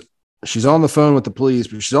she's on the phone with the police,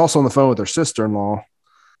 but she's also on the phone with her sister-in-law,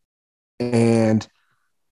 and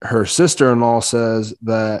her sister-in-law says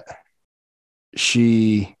that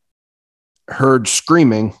she heard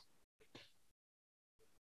screaming.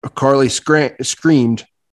 Carly screamed,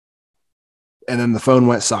 and then the phone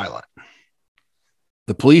went silent.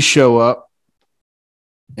 The police show up,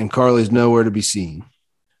 and Carly's nowhere to be seen.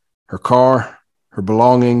 Her car, her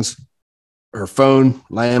belongings, her phone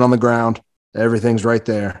laying on the ground, everything's right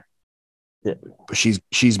there. Yeah. But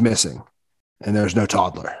she's missing, and there's no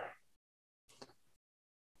toddler.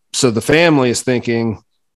 So the family is thinking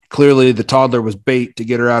clearly the toddler was bait to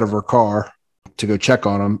get her out of her car to go check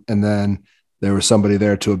on him, and then there was somebody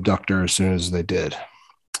there to abduct her as soon as they did.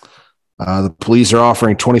 The police are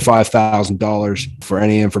offering $25,000 for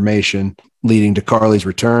any information leading to Carly's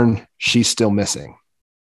return. She's still missing.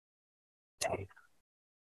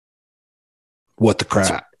 What the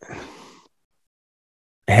crap?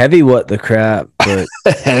 Heavy what the crap, but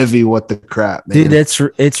heavy what the crap, man. Dude,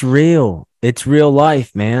 it's real. It's real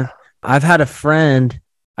life, man. I've had a friend,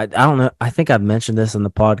 I don't know, I think I've mentioned this on the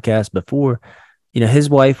podcast before. His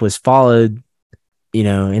wife was followed,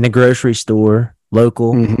 in a grocery store,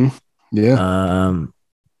 local. Mm-hmm. Yeah.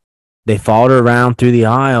 They followed her around through the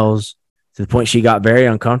aisles to the point she got very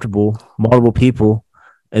uncomfortable, multiple people.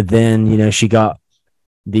 And then, she got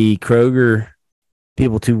the Kroger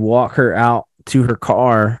people to walk her out to her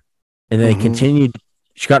car, and they continued.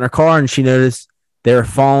 She got in her car and she noticed they were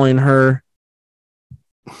following her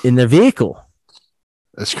in their vehicle.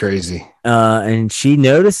 That's crazy. And she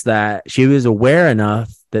noticed that. She was aware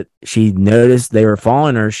enough that she noticed they were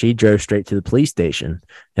following her. She drove straight to the police station,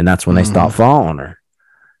 and that's when they stopped following her.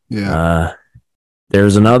 Yeah.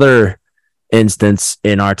 There's another instance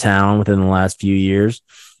in our town within the last few years.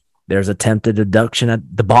 There's attempted abduction at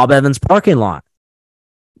the Bob Evans parking lot.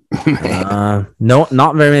 No,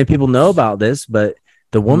 not very many people know about this, but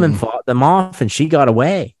the woman fought them off and she got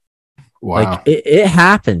away. Wow. Like it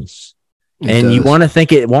happens. And you want to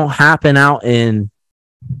think it won't happen out in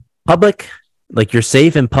public, like you're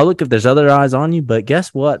safe in public if there's other eyes on you. But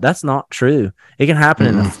guess what? That's not true. It can happen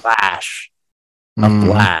in a flash,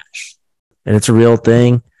 and it's a real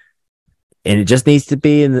thing. And it just needs to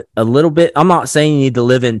be in a little bit. I'm not saying you need to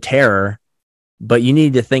live in terror, but you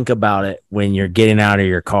need to think about it when you're getting out of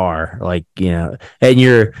your car, and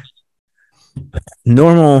you're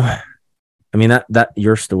normal. I mean, that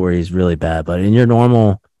your story is really bad, but in your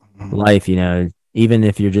normal life, even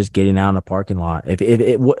if you're just getting out in a parking lot,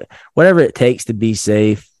 if whatever it takes to be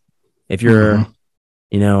safe, if you're,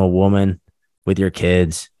 a woman with your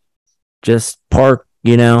kids, just park,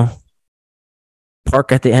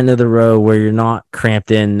 park at the end of the row where you're not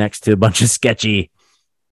cramped in next to a bunch of sketchy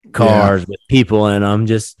cars with people in them.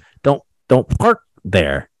 Just don't park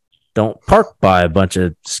there. Don't park by a bunch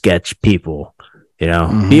of sketch people.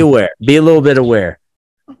 Be aware. Be a little bit aware.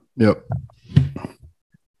 Yep.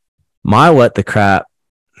 My what the crap.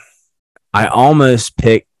 I almost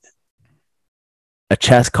picked a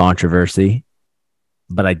chess controversy,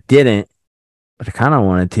 but I didn't. But I kind of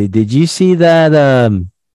wanted to. Did you see that?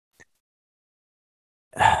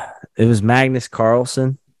 It was Magnus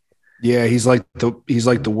Carlsen. Yeah, he's like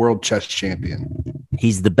the world chess champion.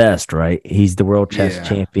 He's the best, right? He's the world chess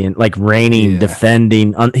champion, like reigning,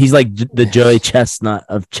 defending. He's like the Joey Chestnut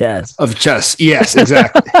of chess. Of chess, yes,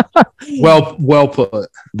 exactly. well put.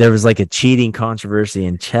 There was like a cheating controversy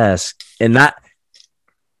in chess, and that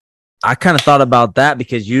I kind of thought about that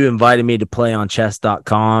because you invited me to play on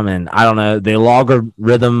chess.com, and I don't know, the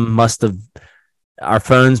logarithm our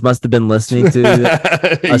phones must have been listening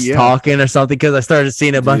to us talking or something, because I started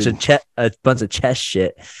seeing a bunch of chess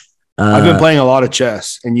shit. I've been playing a lot of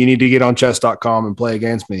chess, and you need to get on chess.com and play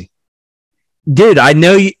against me. Dude, I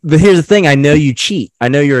know you, but here's the thing. I know you cheat. I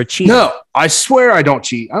know you're a cheater. No, I swear I don't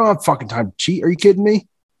cheat. I don't have fucking time to cheat. Are you kidding me?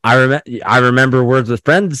 I remember Words with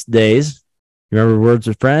Friends days. You remember Words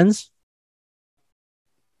with Friends?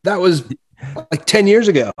 That was like 10 years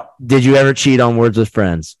ago. Did you ever cheat on Words with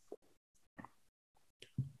Friends?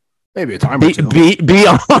 Maybe a time or two. Be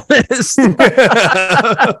honest.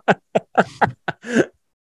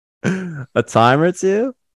 A time or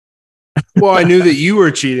two? Well, I knew that you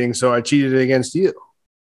were cheating, so I cheated against you.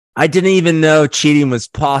 I didn't even know cheating was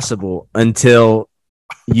possible until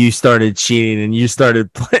you started cheating, and you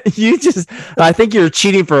started playing. I think you were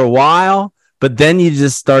cheating for a while, but then you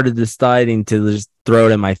just started deciding to just throw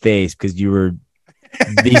it in my face because you were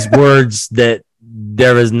these words that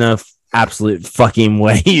there was no absolute fucking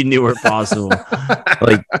way you knew were possible.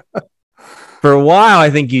 Like, for a while, I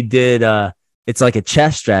think you did. It's like a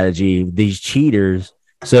chess strategy, these cheaters.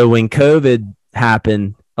 So when COVID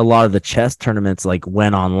happened, a lot of the chess tournaments like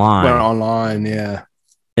went online. Yeah.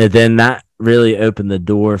 And then that really opened the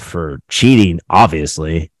door for cheating,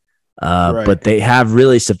 obviously. Right. But they have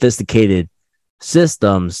really sophisticated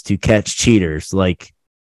systems to catch cheaters. Like,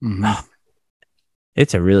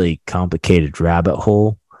 it's a really complicated rabbit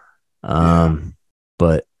hole.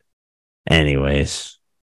 But anyways,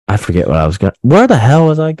 I forget what I was going. Where the hell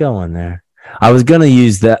was I going there? I was going to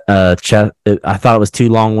use that chess. I thought it was too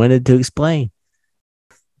long-winded to explain.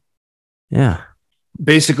 Yeah.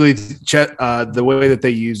 Basically, the way that they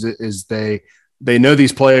use it is they know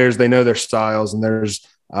these players, they know their styles, and there's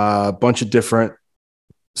a bunch of different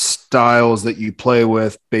styles that you play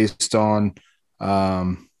with based on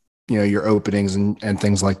your openings and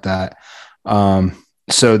things like that.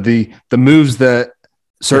 So the moves that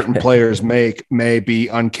certain players make may be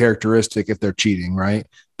uncharacteristic if they're cheating, right?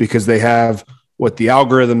 Because they have what the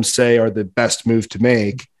algorithms say are the best move to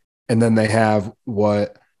make, and then they have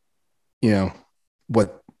what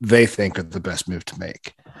they think are the best move to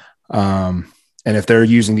make. And if they're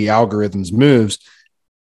using the algorithm's moves,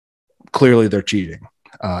 clearly they're cheating,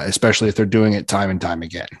 especially if they're doing it time and time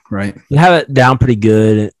again, right? You have it down pretty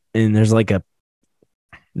good, and there's like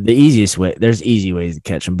the easiest way. There's easy ways to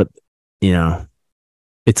catch them, but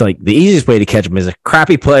it's like the easiest way to catch them is a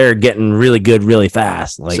crappy player getting really good really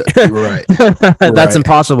fast. Like, right. That's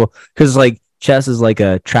impossible, because like chess is like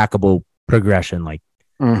a trackable progression. Like,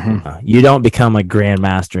 you don't become a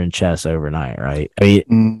grandmaster in chess overnight, right? I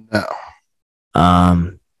mean,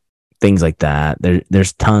 no. Things like that.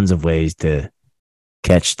 There's tons of ways to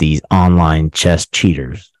catch these online chess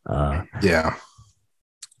cheaters. Yeah.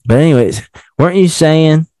 But anyways, weren't you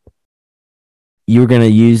saying you were going to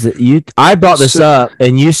use it? I brought this up,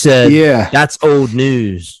 and you said, "Yeah, that's old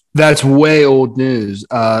news." That's way old news.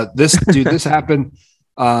 This happened.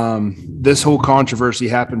 This whole controversy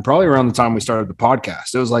happened probably around the time we started the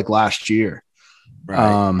podcast. It was like last year,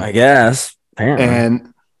 right? I guess.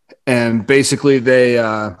 Apparently. And basically they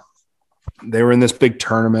were in this big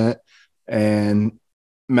tournament, and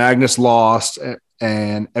Magnus lost,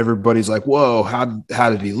 and everybody's like, "Whoa, how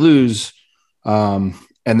did he lose?"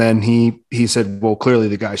 And then he said, "Well, clearly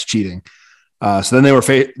the guy's cheating." So then they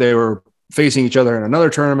were facing each other in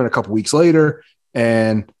another tournament a couple weeks later,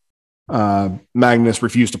 and Magnus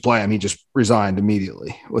refused to play him. He just resigned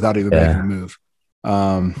immediately without even making a move.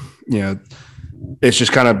 It's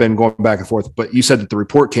just kind of been going back and forth. But you said that the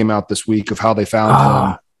report came out this week of how they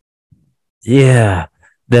found him. Yeah,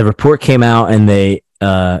 the report came out, and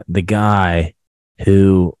the guy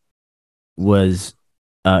who was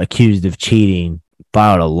accused of cheating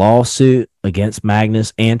filed a lawsuit against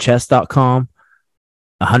Magnus and chess.com.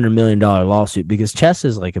 $100 million lawsuit because chess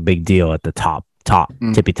is like a big deal at the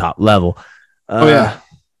tippy top level. Oh yeah.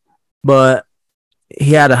 But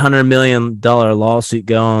he had $100 million lawsuit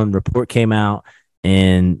going. Report came out,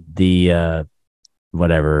 and the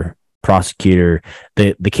whatever prosecutor,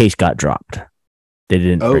 the case got dropped. They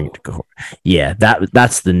didn't bring it to court. Yeah,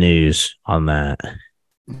 that's the news on that.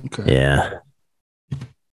 Okay. Yeah.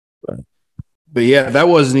 But yeah, that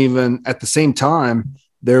wasn't even at the same time.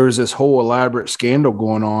 There was this whole elaborate scandal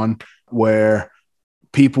going on where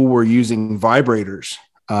people were using vibrators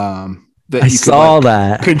that I saw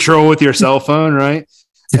that control with your cell phone, right?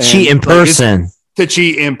 To cheat in person. To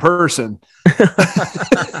cheat in person.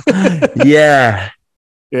 Yeah.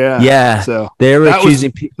 Yeah. So they were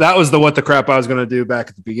accusing people. That was the what the crap I was going to do back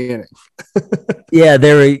at the beginning. Yeah,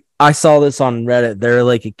 I saw this on Reddit. They're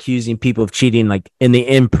like accusing people of cheating, like in the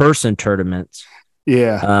in-person tournaments.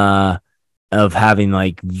 Yeah. Of having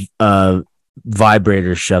like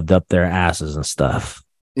vibrators shoved up their asses and stuff.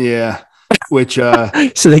 Yeah. Which so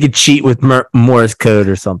they could cheat with Morse code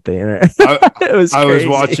or something. I was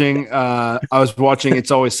watching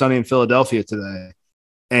It's Always Sunny in Philadelphia today,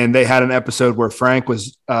 and they had an episode where Frank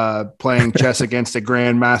was playing chess against a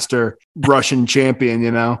grandmaster Russian champion,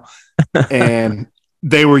 and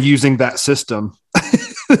they were using that system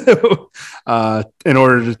in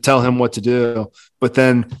order to tell him what to do. But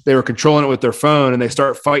then they were controlling it with their phone, and they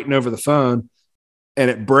start fighting over the phone,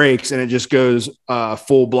 and it breaks, and it just goes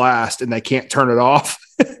full blast, and they can't turn it off.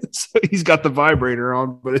 So he's got the vibrator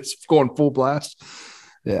on, but it's going full blast.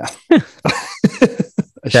 Yeah.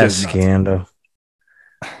 That's scandal.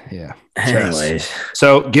 Yeah. Anyways.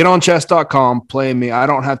 So get on chess.com, play me. I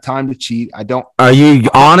don't have time to cheat. Are you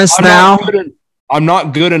honest now? I'm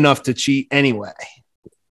not good enough to cheat anyway.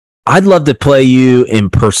 I'd love to play you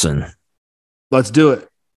in person. Let's do it.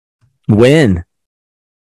 When?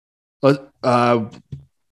 I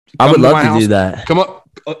would love to do that.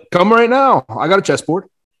 Come right now. I got a chessboard.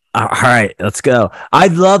 All right, let's go.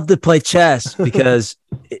 I'd love to play chess because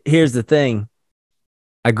here's the thing.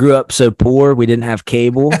 I grew up so poor, we didn't have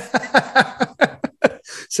cable.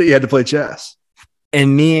 So you had to play chess.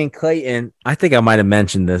 And me and Clayton, I think I might have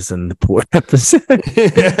mentioned this in the poor episode.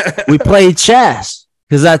 We played chess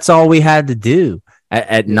because that's all we had to do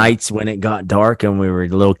at nights when it got dark and we were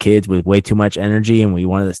little kids with way too much energy and we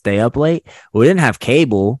wanted to stay up late. We didn't have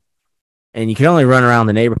cable, and you could only run around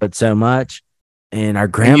the neighborhood so much. And our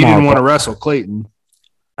grandma, you didn't want to wrestle Clayton.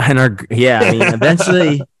 And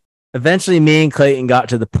eventually me and Clayton got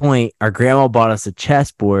to the point. Our grandma bought us a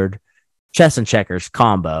chessboard, chess and checkers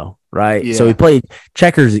combo, right? Yeah. So we played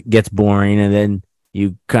checkers. It gets boring, and then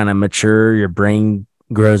you kind of mature. Your brain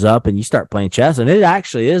grows up, and you start playing chess, and it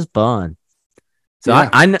actually is fun. So yeah.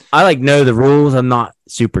 I like know the rules. I'm not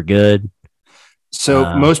super good.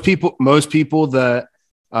 So most people that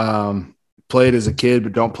played as a kid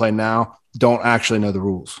but don't play now don't actually know the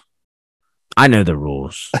rules. I know the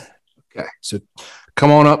rules. Okay, so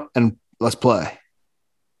come on up and let's play.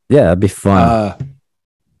 Yeah, that'd be fun.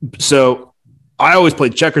 So I always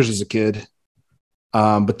played checkers as a kid,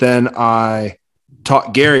 but then I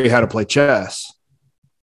taught Gary how to play chess.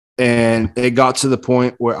 And it got to the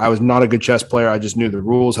point where I was not a good chess player. I just knew the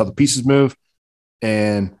rules, how the pieces move,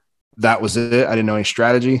 and that was it. I didn't know any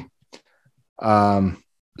strategy. You got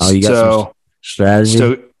some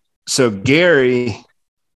strategy? So Gary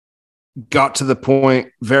got to the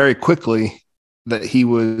point very quickly that he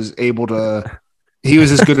was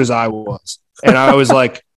as good as I was. And I was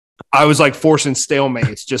like forcing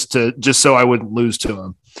stalemates just so I wouldn't lose to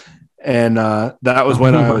him. And that was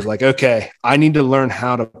when I was like, okay, I need to learn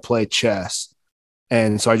how to play chess.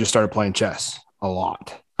 And so I just started playing chess a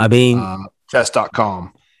lot. I mean,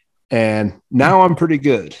 chess.com. And now I'm pretty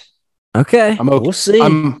good. Okay. I'm okay. We'll see.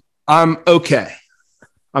 I'm okay.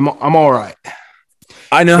 I'm all right.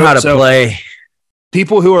 I know how to play.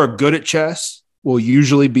 People who are good at chess will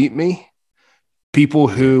usually beat me. People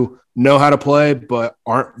who know how to play but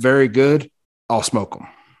aren't very good, I'll smoke them.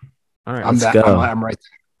 All right, let's go. I'm right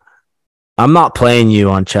there. I'm not playing you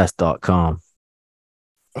on chess.com.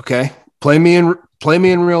 Okay. Play me in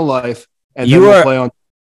real life, and then we'll play on.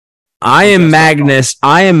 I am Magnus.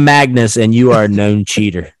 I am Magnus, and you are a known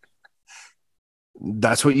cheater.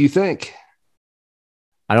 That's what you think.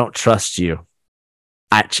 I don't trust you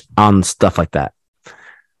on stuff like that.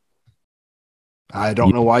 I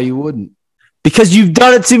don't know why you wouldn't. Because you've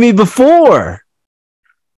done it to me before.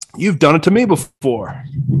 You've done it to me before.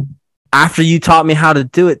 After you taught me how to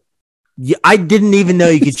do it, I didn't even know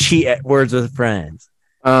you could cheat at Words with Friends.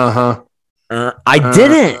 I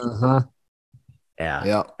didn't.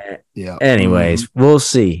 Yeah. Anyways, we'll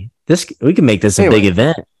see. We can make this a big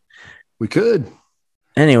event. We could.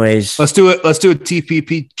 anyways, let's do it. Let's do a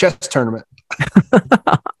TPP chess tournament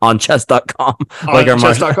on chess.com. Like our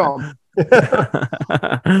chess.com.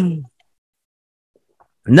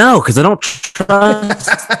 No, because I don't trust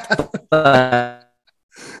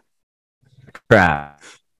crap.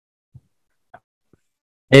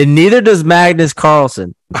 And neither does Magnus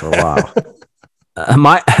Carlsen for a while.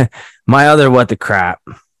 My other what the crap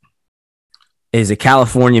is a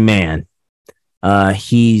California man.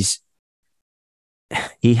 He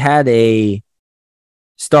had a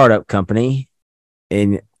startup company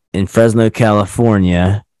in Fresno,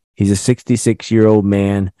 California. He's a 66-year-old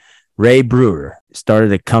man. Ray Brewer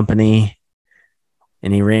started a company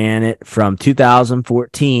and he ran it from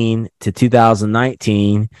 2014 to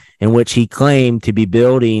 2019, in which he claimed to be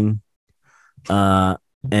building an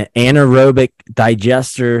anaerobic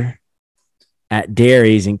digester at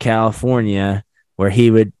dairies in California, where he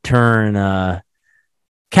would turn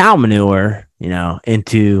cow manure,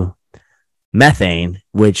 into methane,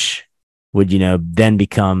 which would, then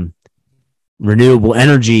become renewable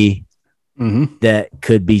energy that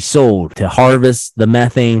could be sold to harvest the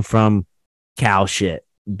methane from cow shit.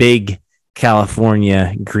 Big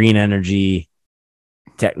California green energy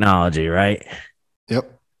technology, right?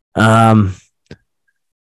 Yep.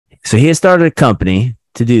 So he has started a company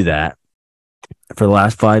to do that for the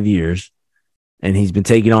last 5 years, and he's been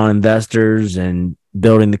taking on investors and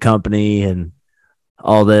building the company and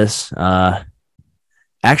all this.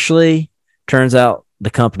 Actually, turns out the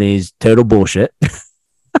company's total bullshit.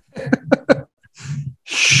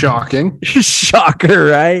 Shocking. Shocker,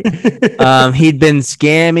 right? He'd been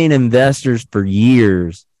scamming investors for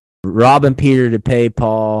years, robbing Peter to pay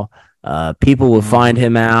Paul. People would find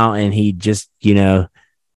him out, and he'd just,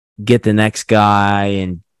 get the next guy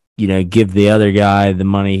and, give the other guy the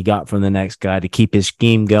money he got from the next guy to keep his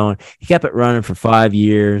scheme going. He kept it running for 5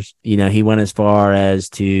 years. He went as far as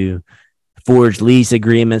to forge lease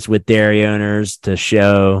agreements with dairy owners to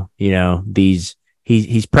show, he's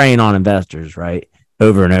preying on investors, right?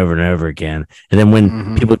 Over and over and over again. And then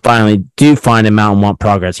when people finally do find him out and want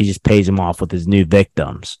progress, he just pays them off with his new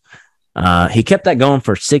victims. He kept that going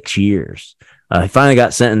for 6 years. He finally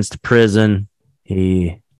got sentenced to prison.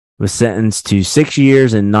 He was sentenced to 6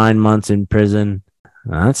 years and 9 months in prison.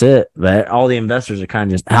 That's it. But all the investors are kind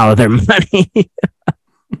of just out of their money.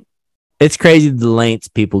 It's crazy the lengths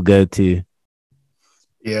people go to.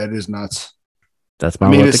 Yeah, it is nuts. That's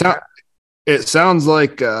my. It sounds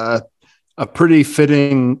like a pretty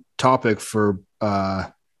fitting topic for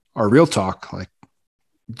our real talk. Like,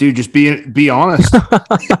 dude, just be honest.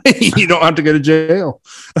 You don't have to go to jail.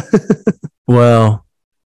 Well,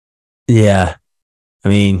 yeah. I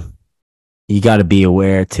mean, you got to be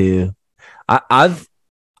aware too. I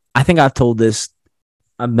think I've told this.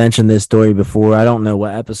 I've mentioned this story before. I don't know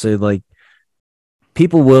what episode. Like,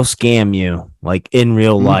 people will scam you, like in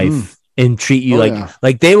real life, and treat you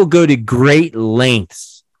like they will go to great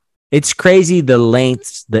lengths. It's crazy the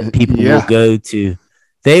lengths that people will go to.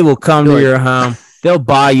 They will come to your home. They'll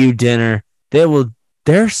buy you dinner.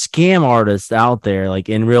 They're scam artists out there, like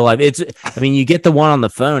in real life. You get the one on the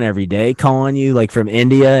phone every day calling you, like from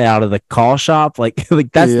India out of the call shop. Like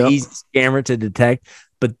that's the easy scammer to detect.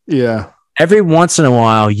 But every once in a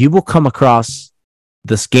while, you will come across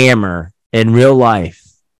the scammer in real life.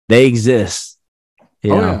 They exist.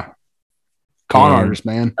 Con artists,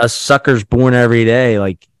 man. A sucker's born every day.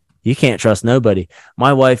 Like, you can't trust nobody.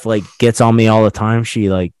 My wife gets on me all the time. She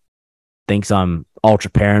thinks I'm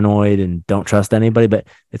ultra paranoid and don't trust anybody, but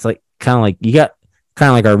it's kind of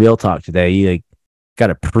like our real talk today. You got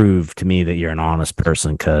to prove to me that you're an honest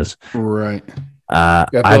person, because right.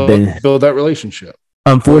 Build that relationship.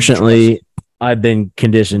 Unfortunately, I've been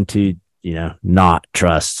conditioned to not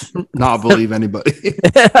trust, not believe anybody.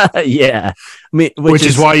 Yeah. Which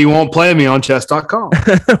is why you won't play me on chess.com.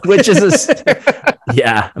 Which is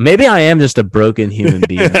maybe I am just a broken human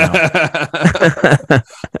being now.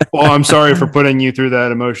 Well, I'm sorry for putting you through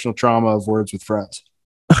that emotional trauma of Words with Friends.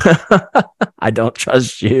 I don't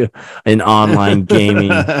trust you in online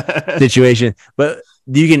gaming situation, but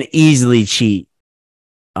you can easily cheat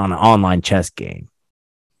on an online chess game.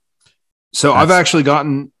 So I've actually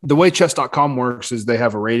gotten, the way chess.com works is they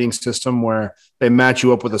have a rating system where they match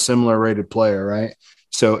you up with a similar rated player, right?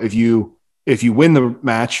 So if you win the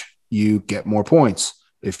match, you get more points.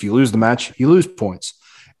 If you lose the match, you lose points.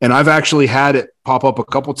 And I've actually had it pop up a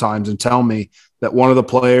couple times and tell me that one of the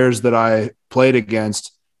players that I played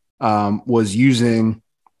against was using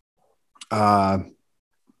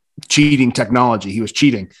cheating technology. He was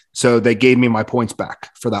cheating. So they gave me my points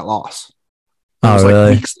back for that loss.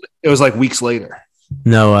 It was like weeks later.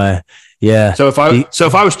 No way. Yeah. So if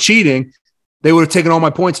I was cheating, they would have taken all my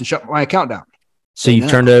points and shut my account down. So you've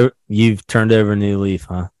turned over a new leaf,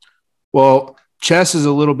 huh? Well, chess is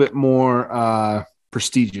a little bit more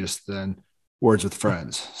prestigious than Words with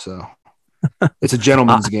Friends, so it's a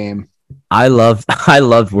gentleman's game. I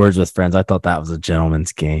loved Words with Friends. I thought that was a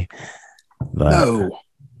gentleman's game. But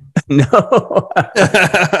no.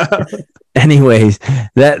 Anyways,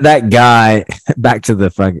 that guy, back to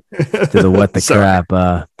the what the crap.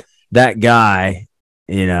 That guy,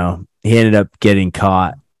 he ended up getting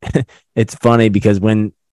caught. It's funny because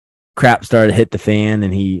when crap started to hit the fan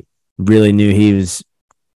and he really knew he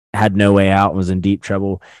had no way out and was in deep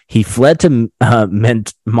trouble, he fled to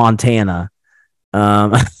Montana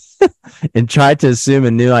and tried to assume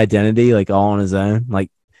a new identity, like all on his own.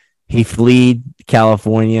 Like he fled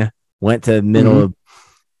California, went to middle of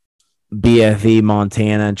BFE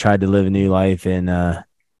Montana and tried to live a new life, and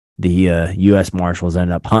the U.S. Marshals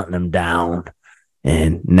ended up hunting him down,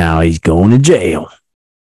 and now he's going to jail.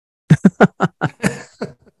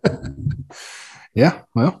 Yeah,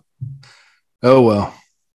 well. Oh, well.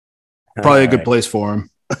 Probably a good place for him.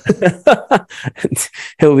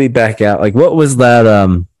 He'll be back out. Like, what was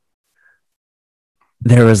that?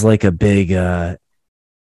 There was like a big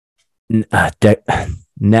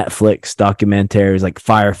Netflix documentary, like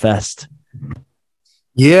Firefest.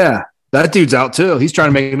 Yeah, that dude's out too. He's trying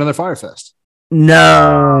to make another Firefest.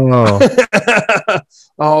 No.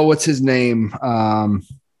 Oh, what's his name? I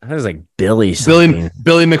was like Billy something.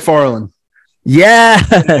 Billy McFarlane. Yeah.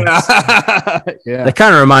 Yeah. That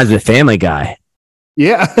kind of reminds me of Family Guy.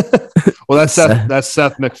 Yeah. Well, that's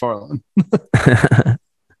Seth MacFarlane.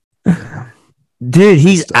 Dude,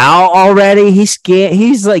 he's out already.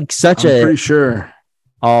 He's like such I'm pretty sure.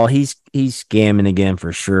 Oh, he's scamming again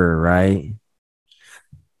for sure, right?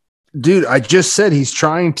 Dude, I just said he's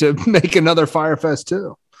trying to make another Firefest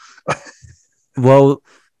too. Well,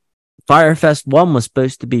 Firefest 1 was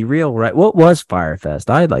supposed to be real, right? What was Firefest?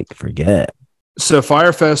 I'd like to forget. So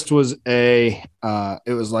Firefest was it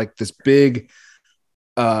was like this big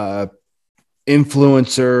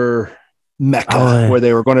influencer mecca where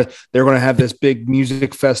they were going to have this big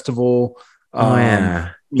music festival.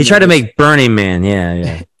 Yeah. He tried to make Burning Man.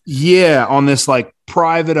 Yeah. Yeah. On this like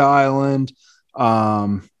private island,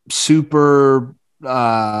 super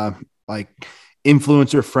like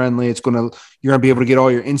influencer friendly. You're gonna be able to get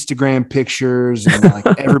all your Instagram pictures, and like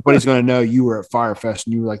everybody's gonna know you were at Firefest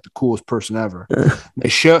and you were like the coolest person ever. They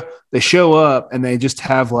show up and they just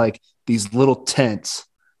have like these little tents,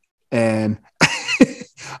 and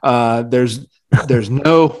there's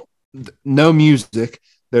no music,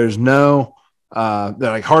 there's no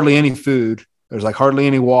like hardly any food, there's like hardly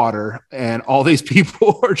any water, and all these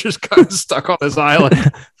people are just kind of stuck on this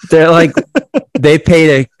island. They're like, they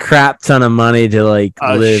paid a crap ton of money to like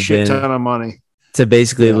live shit ton of money to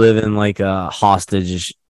basically live in like a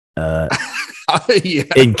hostage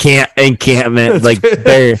encampment. Like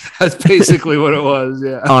that's basically what it was.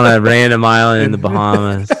 Yeah, on a random island in the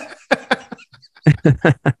Bahamas.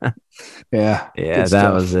 Yeah,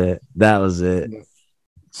 that was it.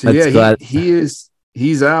 So yeah,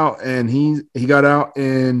 he's out, and he got out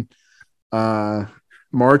in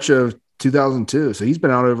March of 2002. So he's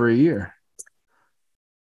been out over a year.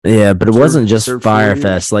 Yeah, but it wasn't just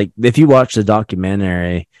Firefest. Like if you watch the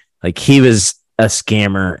documentary, like he was a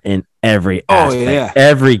scammer in every aspect,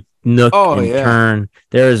 every nook and turn.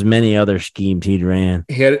 There was many other schemes he'd ran.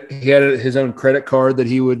 He had his own credit card that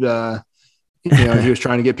he would, he was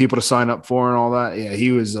trying to get people to sign up for and all that. Yeah,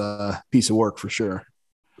 he was a piece of work for sure.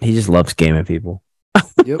 He just loves scamming people.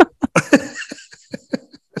 Yep.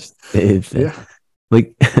 Yeah.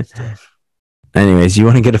 Like, anyways, you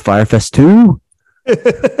want to get a Firefest too?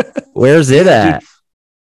 Where's it at?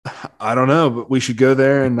 I don't know, but we should go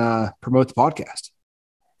there and promote the podcast.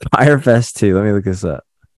 Firefest 2. Let me look this up.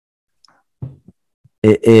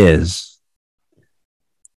 It is.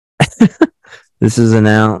 This is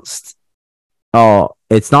announced. Oh,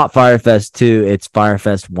 it's not Firefest 2. It's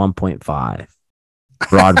Firefest 1.5.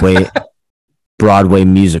 Broadway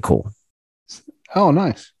musical. Oh,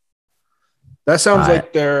 nice. That sounds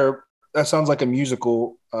that sounds like a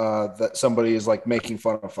musical that somebody is like making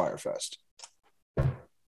fun of Firefest.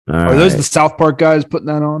 Are those the South Park guys putting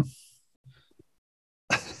that on?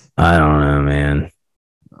 I don't know, man.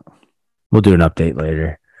 We'll do an update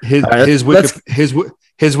later. His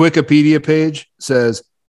Wikipedia page says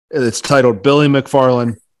it's titled Billy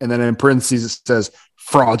McFarlane, and then in parentheses it says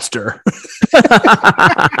fraudster.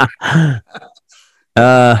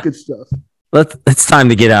 Good stuff. It's time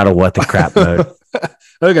to get out of what the crap mode.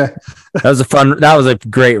 Okay. That was a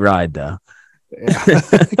great ride though.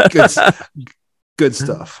 Yeah. Good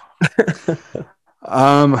stuff.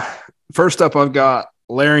 first up, I've got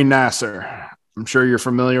Larry Nassar. I'm sure you're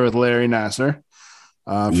familiar with Larry Nassar.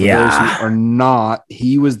 For those who are not,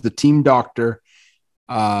 he was the team doctor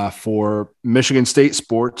for Michigan State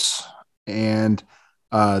sports and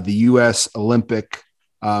the U.S. Olympic,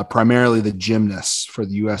 primarily the gymnasts for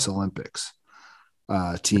the U.S. Olympics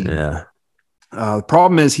team. Yeah. The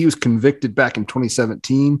problem is he was convicted back in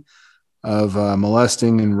 2017 of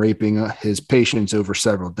molesting and raping his patients over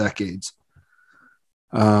several decades.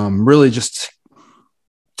 Really just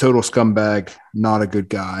total scumbag, not a good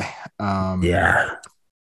guy.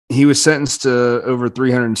 He was sentenced to over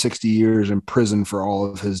 360 years in prison for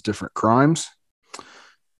all of his different crimes.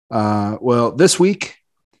 Well, this week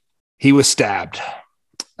he was stabbed.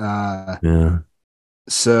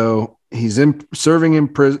 So he's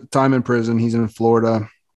serving time in prison. He's in Florida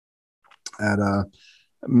at a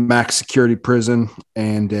max security prison,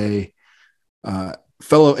 and a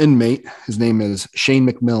fellow inmate, his name is Shane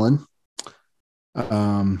McMillan,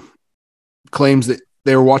 claims that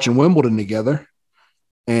they were watching Wimbledon together,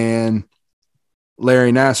 and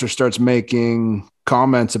Larry Nassar starts making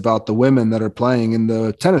comments about the women that are playing in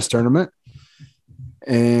the tennis tournament.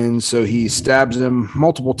 And so he stabs him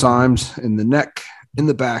multiple times in the neck, in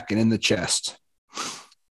the back, and in the chest.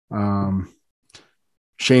 Shane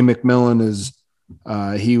McMillan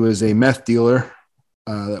he was a meth dealer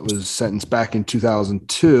that was sentenced back in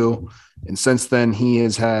 2002. And since then, he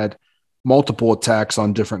has had multiple attacks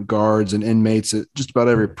on different guards and inmates at just about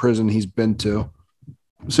every prison he's been to.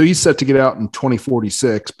 So he's set to get out in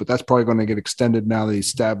 2046, but that's probably going to get extended now that he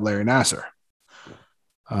stabbed Larry Nassar.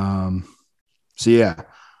 Larry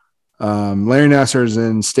Nassar is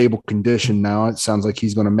in stable condition now. It sounds like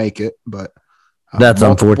he's going to make it, but that's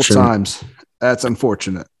unfortunate. That's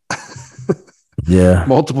unfortunate. Yeah.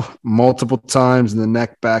 Multiple times in the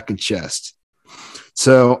neck, back, and chest.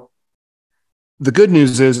 So the good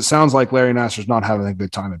news is it sounds like Larry Nassar's not having a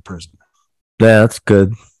good time in prison. Yeah, that's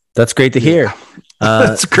good. That's great to hear.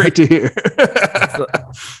 That's great to hear.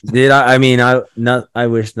 I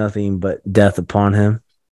wish nothing but death upon him.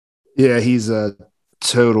 Yeah, he's a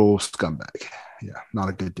total scumbag. Yeah, not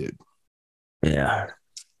a good dude. Yeah.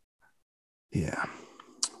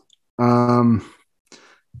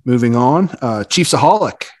 Moving on.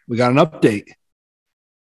 Chiefsaholic. We got an update.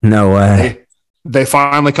 No way. They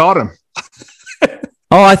finally caught him.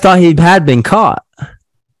 Oh, I thought he had been caught.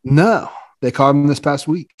 No, they caught him this past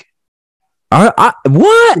week.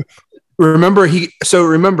 What? Remember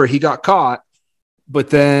he got caught, but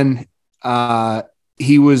then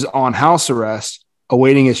he was on house arrest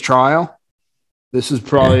awaiting his trial. This is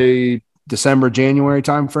probably December, January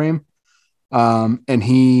timeframe. And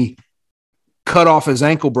he cut off his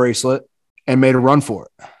ankle bracelet and made a run for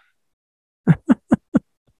it.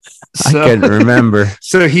 I couldn't remember.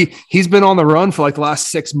 So he's been on the run for like the last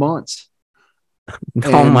 6 months.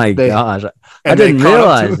 Oh my gosh. I didn't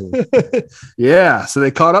realize it. Yeah. So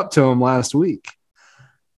they caught up to him last week.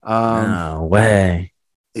 No way.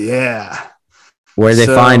 Yeah. Where'd they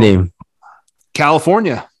find him?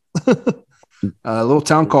 California. A little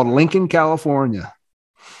town called Lincoln, California.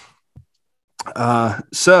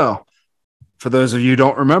 So for those of you who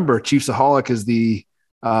don't remember, Chiefsaholic is the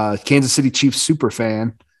Kansas City Chiefs super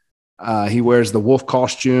fan. He wears the wolf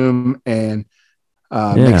costume and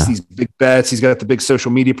makes these big bets. He's got the big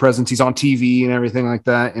social media presence. He's on TV and everything like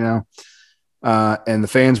that, and the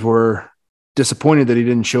fans were disappointed that he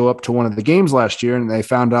didn't show up to one of the games last year. And they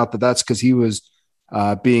found out that that's because he was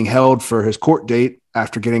being held for his court date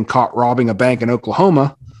after getting caught robbing a bank in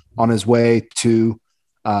Oklahoma on his way to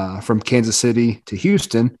from Kansas City to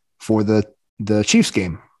Houston for the Chiefs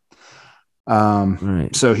game. Right.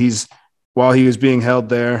 So while he was being held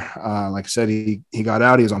there, like I said, he got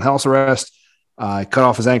out. He was on house arrest. Cut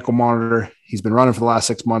off his ankle monitor. He's been running for the last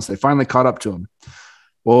 6 months. They finally caught up to him.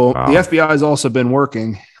 Well, The FBI has also been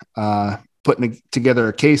working, putting together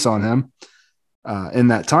a case on him in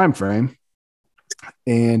that time frame.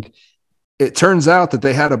 And it turns out that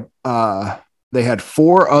they had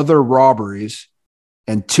 4 other robberies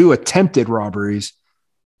and 2 attempted robberies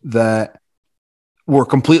that were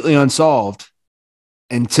completely unsolved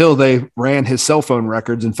until they ran his cell phone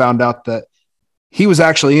records and found out that he was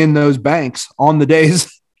actually in those banks on the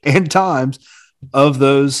days and times of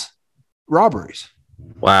those robberies.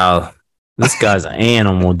 Wow. This guy's an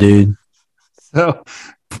animal, dude. So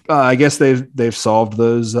I guess they've solved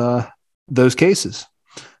those cases.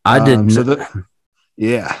 I didn't.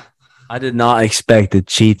 I did not expect the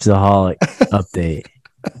Chiefsaholic update.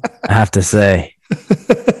 I have to say,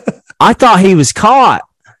 I thought he was caught.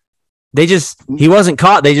 He wasn't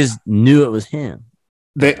caught. They just knew it was him.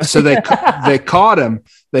 they caught him.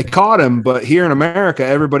 They caught him, but here in America,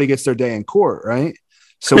 everybody gets their day in court, right?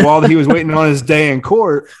 So while he was waiting on his day in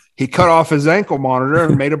court, he cut off his ankle monitor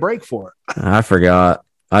and made a break for it. I forgot.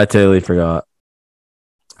 I totally forgot.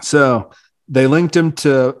 So they linked him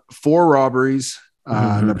to 4 robberies,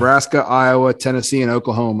 Nebraska, Iowa, Tennessee, and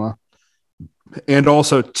Oklahoma, and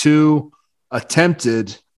also 2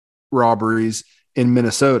 attempted robberies in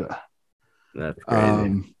Minnesota. That's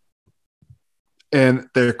crazy. And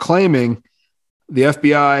they're claiming, the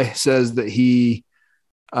FBI says that he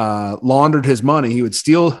laundered his money. He would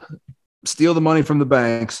steal the money from the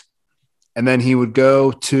banks, and then he would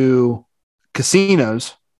go to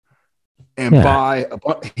casinos and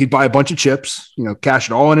he'd buy a bunch of chips, cash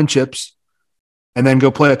it all in chips, and then go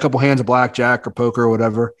play a couple hands of blackjack or poker or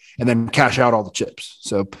whatever, and then cash out all the chips.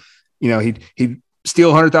 So, he'd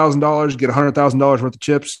steal $100,000, get $100,000 worth of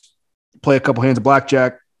chips, play a couple hands of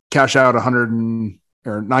blackjack, cash out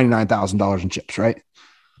 $99,000 in chips, right?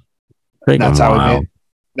 That's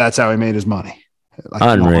how he made his money.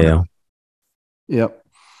 Unreal. Yep.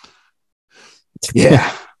 Yeah.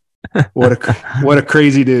 What a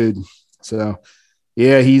crazy dude. So,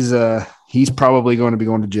 yeah, he's probably going to be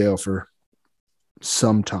going to jail for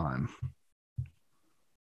some time.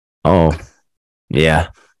 Oh, yeah.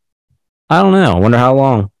 I don't know. I wonder how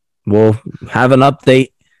long. We'll have an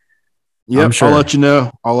update. Yep, I'm sure. I'll let you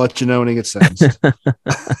know. I'll let you know when he gets sentenced. Is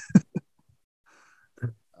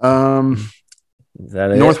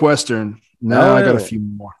that it? Northwestern. No, I got a few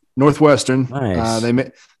more. Northwestern. Nice.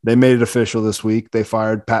 They made it official this week. They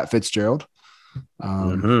fired Pat Fitzgerald.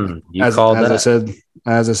 As I said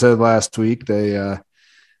last week, they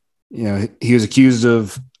he was accused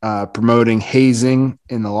of promoting hazing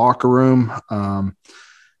in the locker room.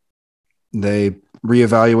 They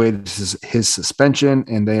reevaluated his suspension,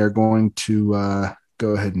 and they are going to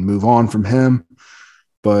go ahead and move on from him.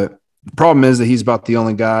 But the problem is that he's about the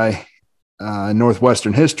only guy in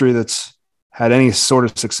Northwestern history that's had any sort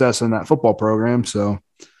of success in that football program. So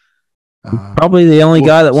probably the only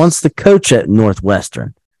guy that wants to coach at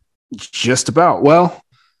Northwestern. Just about. Well,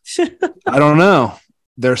 I don't know.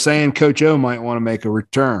 They're saying Coach O might want to make a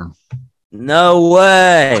return. No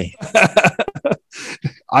way.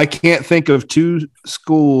 I can't think of 2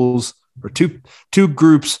 schools or two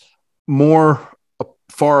groups more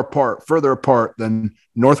further apart than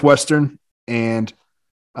Northwestern and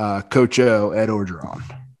Coach O, Ed Orgeron.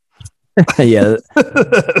 Yeah.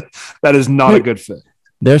 That is not a good fit.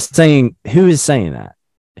 They're saying, who is saying that?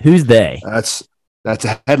 Who's they? That's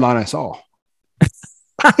a headline I saw.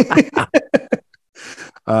 I think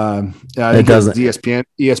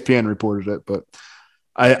ESPN reported it, but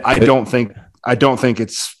I don't think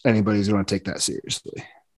it's anybody's going to take that seriously.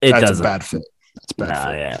 That's a bad fit. That's a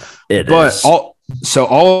bad fit. Yeah, but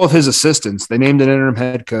all of his assistants, they named an interim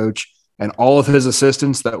head coach, and all of his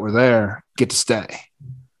assistants that were there get to stay.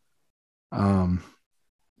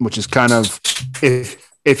 Which is kind of,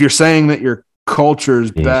 if you're saying that your culture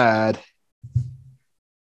is bad,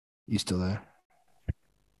 you still there?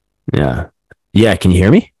 Yeah. Yeah. Can you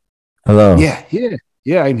hear me? Hello. Yeah. I can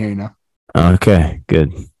hear you now. Okay,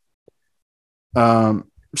 good. So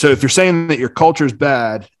if you're saying that your culture is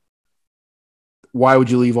bad, why would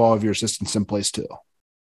you leave all of your assistants in place too?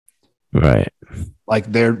 Right.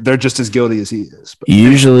 Like they're just as guilty as he is. But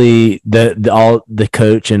usually the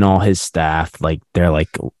coach and all his staff, like they're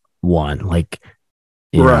like one, like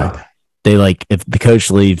right. Know, they like if the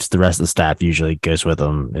coach leaves, the rest of the staff usually goes with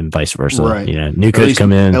them, and vice versa. Right. New coach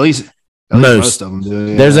come in. At least most of them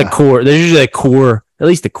do. Yeah. There's usually a core, at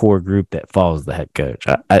least a core group that follows the head coach.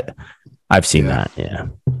 I've seen that. Yeah.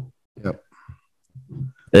 Yep.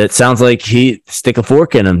 It sounds like he stick a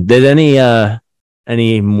fork in him. Did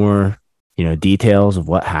any more details of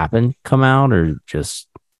what happened come out, or just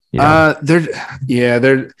it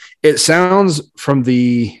sounds from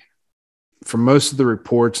most of the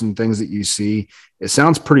reports and things that you see, it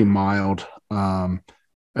sounds pretty mild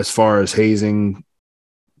as far as hazing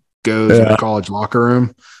goes in the college locker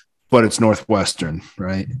room, but it's Northwestern,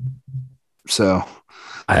 right? So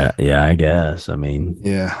I guess. I mean,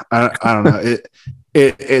 I don't know.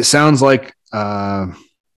 It sounds like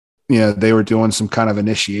they were doing some kind of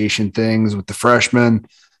initiation things with the freshmen,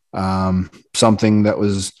 something that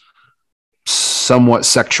was somewhat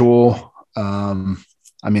sexual.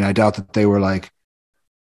 I mean, I doubt that they were like,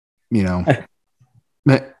 I'm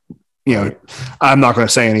not going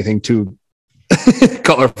to say anything too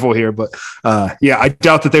colorful here, but I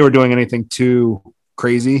doubt that they were doing anything too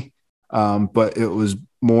crazy. But it was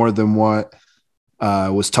more than what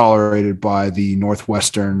was tolerated by the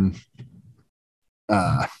Northwestern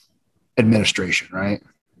administration, right?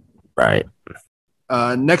 Right.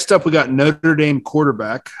 Next up, we got Notre Dame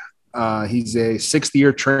quarterback. He's a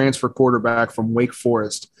sixth-year transfer quarterback from Wake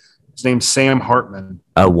Forest. His name's Sam Hartman.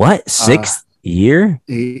 A what? Sixth year?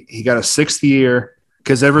 He got a sixth year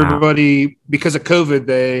because everybody, because of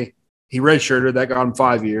COVID, he redshirted. That got him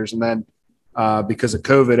 5 years. And then because of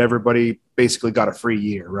COVID, everybody basically got a free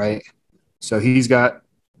year, right? So he's got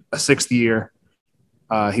a sixth year.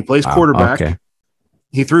 He plays quarterback. Okay.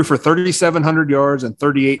 He threw for 3,700 yards and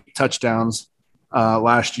 38 touchdowns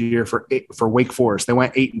last year for Wake Forest. They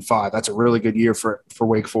went 8-5. That's a really good year for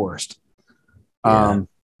Wake Forest.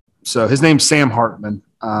 So his name's Sam Hartman.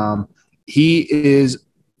 He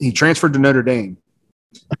transferred to Notre Dame.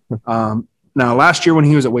 Now, last year when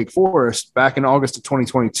he was at Wake Forest, back in August of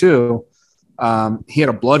 2022, he had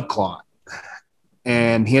a blood clot,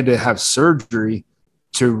 and he had to have surgery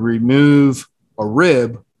to remove a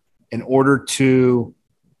rib in order to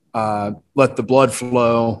let the blood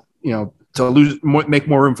flow, to make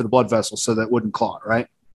more room for the blood vessels so that it wouldn't clot, right?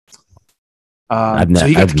 I've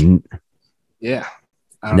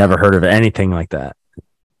never heard of anything like that.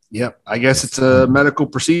 Yep. I guess it's a medical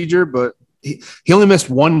procedure, but he only missed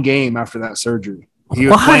one game after that surgery.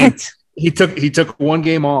 He took one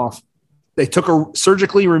game off. They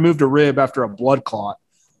surgically removed a rib after a blood clot.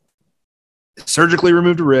 Surgically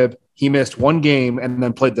removed a rib. He missed one game and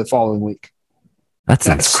then played the following week.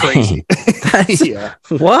 That's crazy. Yeah.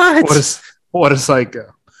 What a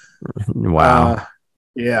psycho. Wow.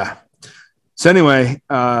 Yeah. So anyway,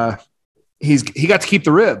 he got to keep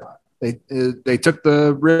the rib. They took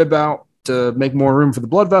the rib out to make more room for the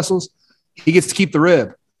blood vessels. He gets to keep the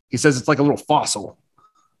rib. He says it's like a little fossil.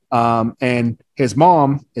 And his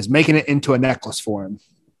mom is making it into a necklace for him.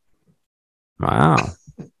 Wow.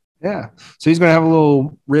 Yeah. So he's going to have a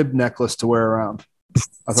little rib necklace to wear around.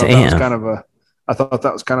 I thought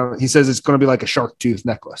that was kind of, he says it's going to be like a shark tooth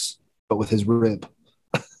necklace, but with his rib.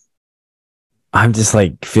 I'm just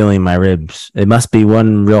like feeling my ribs. It must be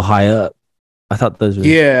one real high up. I thought those were.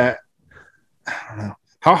 Yeah. I don't know.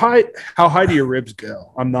 How high do your ribs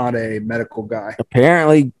go? I'm not a medical guy.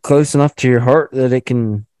 Apparently close enough to your heart that it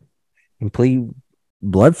can complete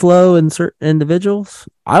blood flow in certain individuals.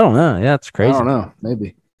 I don't know. Yeah, it's crazy. I don't know.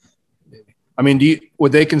 Maybe. I mean,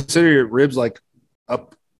 would they consider your ribs like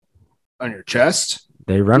up on your chest?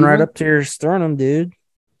 They run right up to your sternum, dude.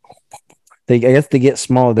 I guess they get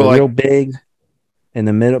small. They're real big in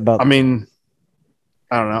the middle. I don't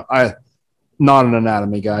know. I'm not an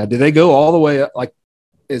anatomy guy. Do they go all the way up? Like,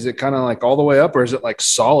 is it kind of like all the way up, or is it like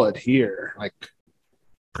solid here? Like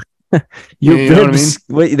your ribs,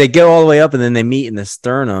 what I mean? They go all the way up and then they meet in the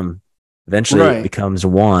sternum. Eventually it becomes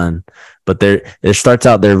one, but it starts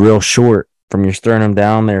out, they're real short from your sternum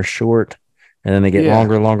down. They're short, and then they get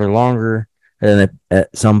longer. And then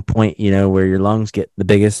at some point, where your lungs get the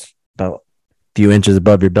biggest, about a few inches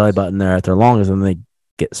above your belly button, they're at their longest, and they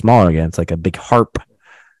get smaller again. It's like a big harp.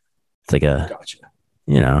 It's like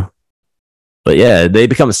but yeah, they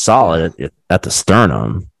become solid at the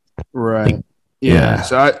sternum. Right. Yeah.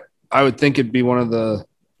 So I would think it'd be one of the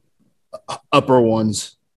upper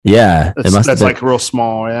ones. Yeah. That's like real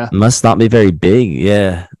small. Yeah. It must not be very big.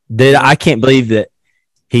 Yeah. I can't believe that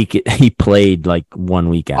he played like 1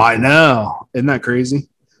 week out. I know. Isn't that crazy?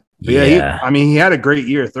 But he had a great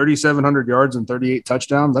year. 3,700 yards and 38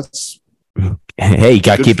 touchdowns. That's hey, you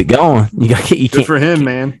got to keep it going. Good for him,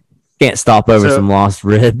 man. Can't stop over some lost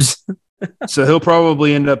ribs. So he'll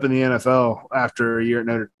probably end up in the NFL after a year at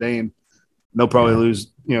Notre Dame. They'll probably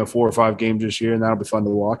lose, 4 or 5 games this year, and that'll be fun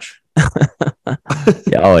to watch.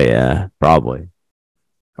 Oh yeah, probably.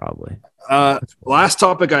 Last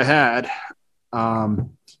topic I had,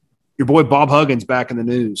 your boy Bob Huggins back in the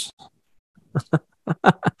news.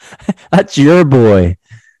 That's your boy.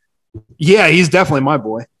 Yeah, he's definitely my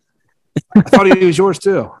boy. I thought he was yours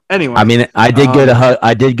too. Anyway, I mean, I did go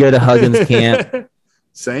to Huggins camp.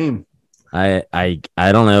 Same. I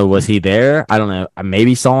don't know. Was he there? I don't know. I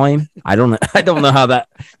maybe saw him. I don't know. I don't know how that.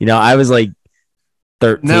 I was like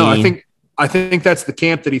 13. No, I think that's the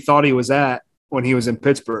camp that he thought he was at when he was in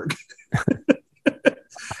Pittsburgh.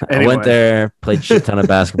 Anyway. I went there, played a shit ton of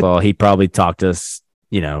basketball. He probably talked to us.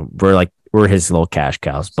 We're his little cash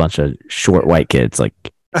cows, bunch of short white kids. Like,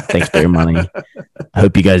 thanks for your money. I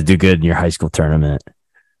hope you guys do good in your high school tournament.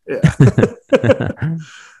 Yeah.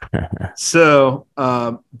 So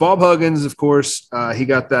Bob Huggins, of course, he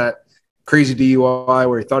got that crazy DUI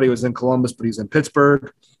where he thought he was in Columbus, but he's in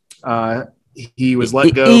Pittsburgh. He was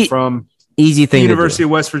let go from easy thing, University of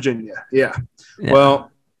West Virginia. Yeah.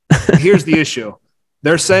 Well, here's the issue.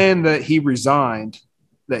 They're saying that he resigned,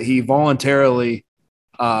 that he voluntarily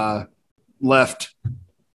left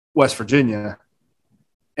West Virginia,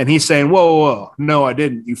 And he's saying, whoa, no, I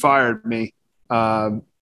didn't. You fired me.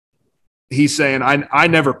 He's saying, I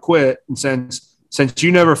never quit. And since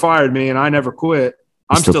you never fired me and I never quit,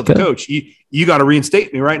 I'm still the coach. You got to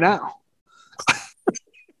reinstate me right now.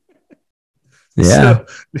 Yeah. So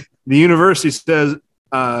the university says,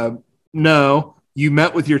 no, you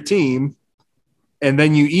met with your team and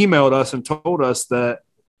then you emailed us and told us that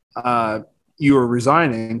you were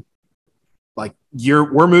resigning. Like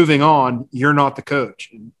we're moving on. You're not the coach.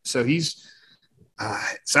 And so he's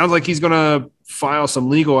sounds like he's going to file some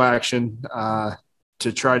legal action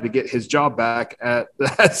to try to get his job back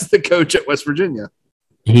as the coach at West Virginia.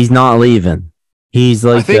 He's not leaving. He's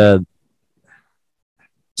like the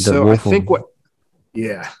Wolf. I think what?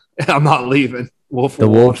 Yeah, I'm not leaving. Wolf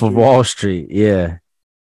of Wall Street. Yeah.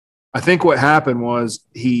 I think what happened was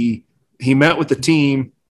he met with the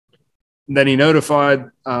team, and then he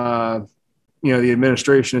notified the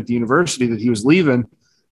administration at the university that he was leaving.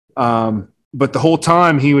 But the whole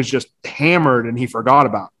time he was just hammered and he forgot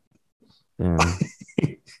about it. Yeah.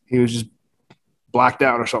 He was just blacked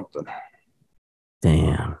out or something.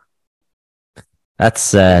 Damn. That's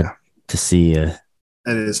sad to see. It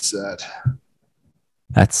is sad.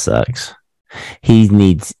 That sucks.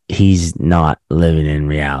 He's not living in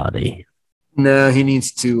reality. No, he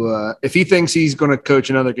needs to. If he thinks he's going to coach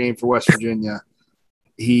another game for West Virginia,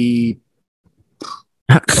 it's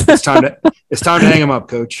time to hang him up,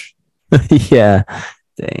 coach. Yeah.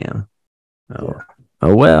 Damn. Oh. Yeah.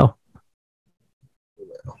 Oh well.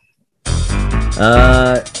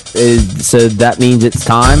 So that means it's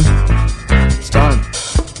time. It's time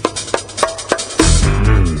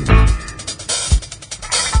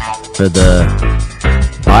for the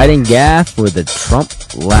Biden gaffe or the Trump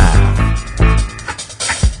laugh.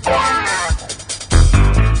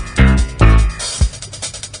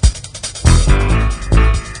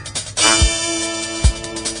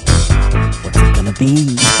 What's it gonna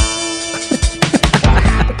be?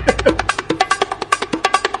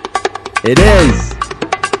 It is.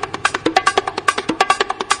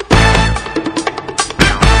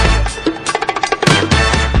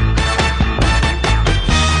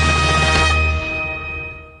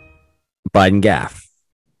 Biden gaffe.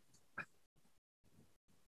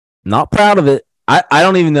 Not proud of it. I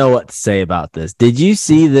don't even know what to say about this. Did you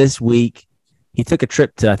see this week? He took a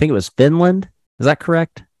trip to, I think it was Finland. Is that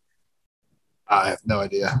correct? I have no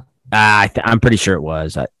idea. I'm pretty sure it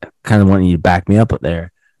was. I kind of want you to back me up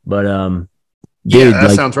there. But dude, that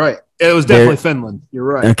sounds right. It was definitely Finland. You're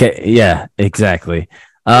right. Okay, yeah, exactly.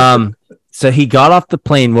 So he got off the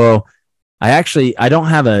plane. Well, I don't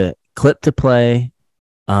have a clip to play.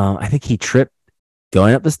 I think he tripped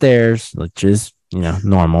going up the stairs, which is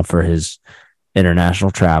normal for his international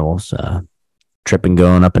travels. Tripping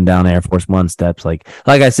going up and down Air Force One steps. Like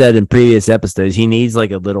I said in previous episodes, he needs like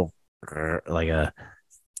a little a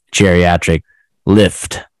geriatric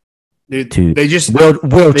lift. Dude, they just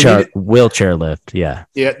wheelchair lift. Yeah.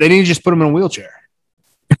 Yeah, they need to just put him in a wheelchair.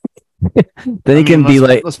 Then he can be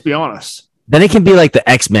like. Let's be honest. Then he can be like the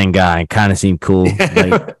X-Men guy and kind of seem cool.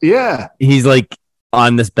 Like, yeah. He's like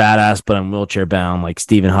on this badass, but I'm wheelchair bound, like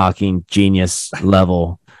Stephen Hawking genius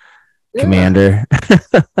level commander.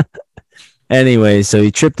 Anyway, so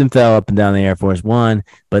he tripped and fell up and down the Air Force One.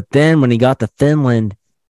 But then when he got to Finland,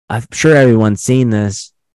 I'm sure everyone's seen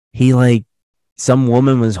this. He some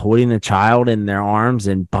woman was holding a child in their arms,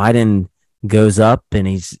 and Biden goes up and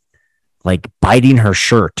he's like biting her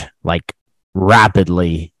shirt like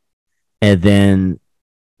rapidly. And then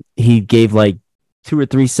he gave like 2 or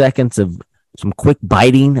 3 seconds of some quick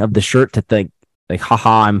biting of the shirt to think like,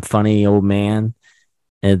 haha, I'm funny, old man.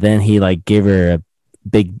 And then he gave her a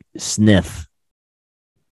big sniff.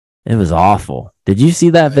 It was awful. Did you see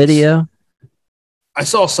that video? I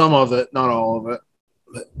saw some of it, not all of it.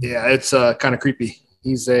 But yeah, it's kind of creepy.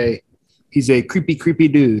 He's a creepy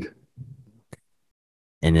dude.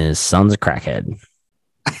 And his son's a crackhead.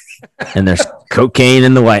 And there's cocaine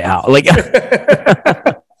in the White House.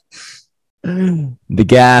 The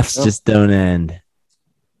gaffes just don't end.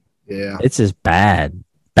 Yeah. It's just bad.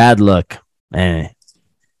 Bad look.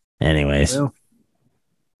 Anyways. Well,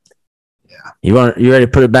 You ready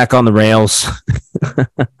to put it back on the rails?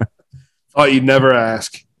 Thought you'd never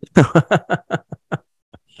ask.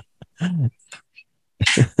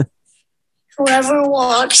 Whoever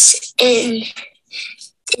walks in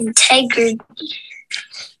integrity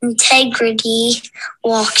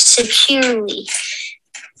walks securely,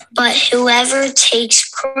 but whoever takes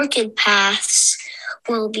crooked paths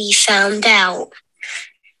will be found out.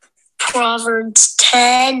 Proverbs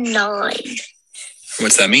 10:9.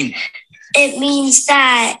 What's that mean? It means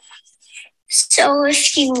that, so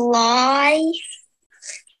if you lie,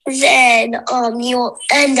 then you'll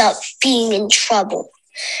end up being in trouble.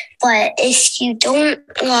 But if you don't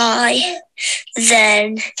lie,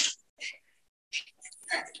 then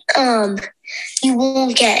you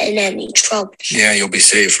won't get in any trouble. Yeah, you'll be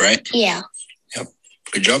safe, right? Yeah. Yep.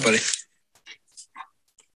 Good job, buddy.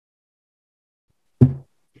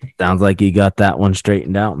 Sounds like you got that one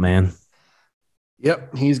straightened out, man.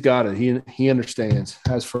 Yep, he's got it. He understands.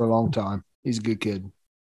 Has for a long time. He's a good kid.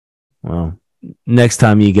 Well, next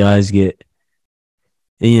time you guys get,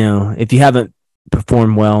 if you haven't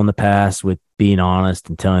performed well in the past with being honest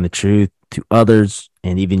and telling the truth to others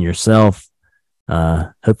and even yourself,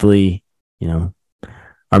 hopefully,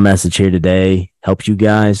 our message here today helps you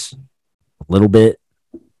guys a little bit,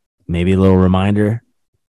 maybe a little reminder.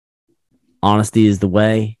 Honesty is the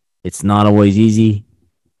way. It's not always easy.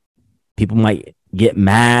 People might get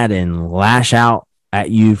mad and lash out at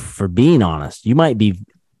you for being honest. You might be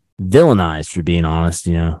villainized for being honest,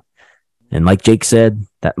 And like Jake said,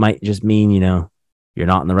 that might just mean, you're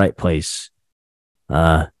not in the right place.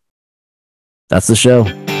 That's the show.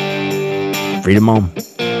 Freedom Home.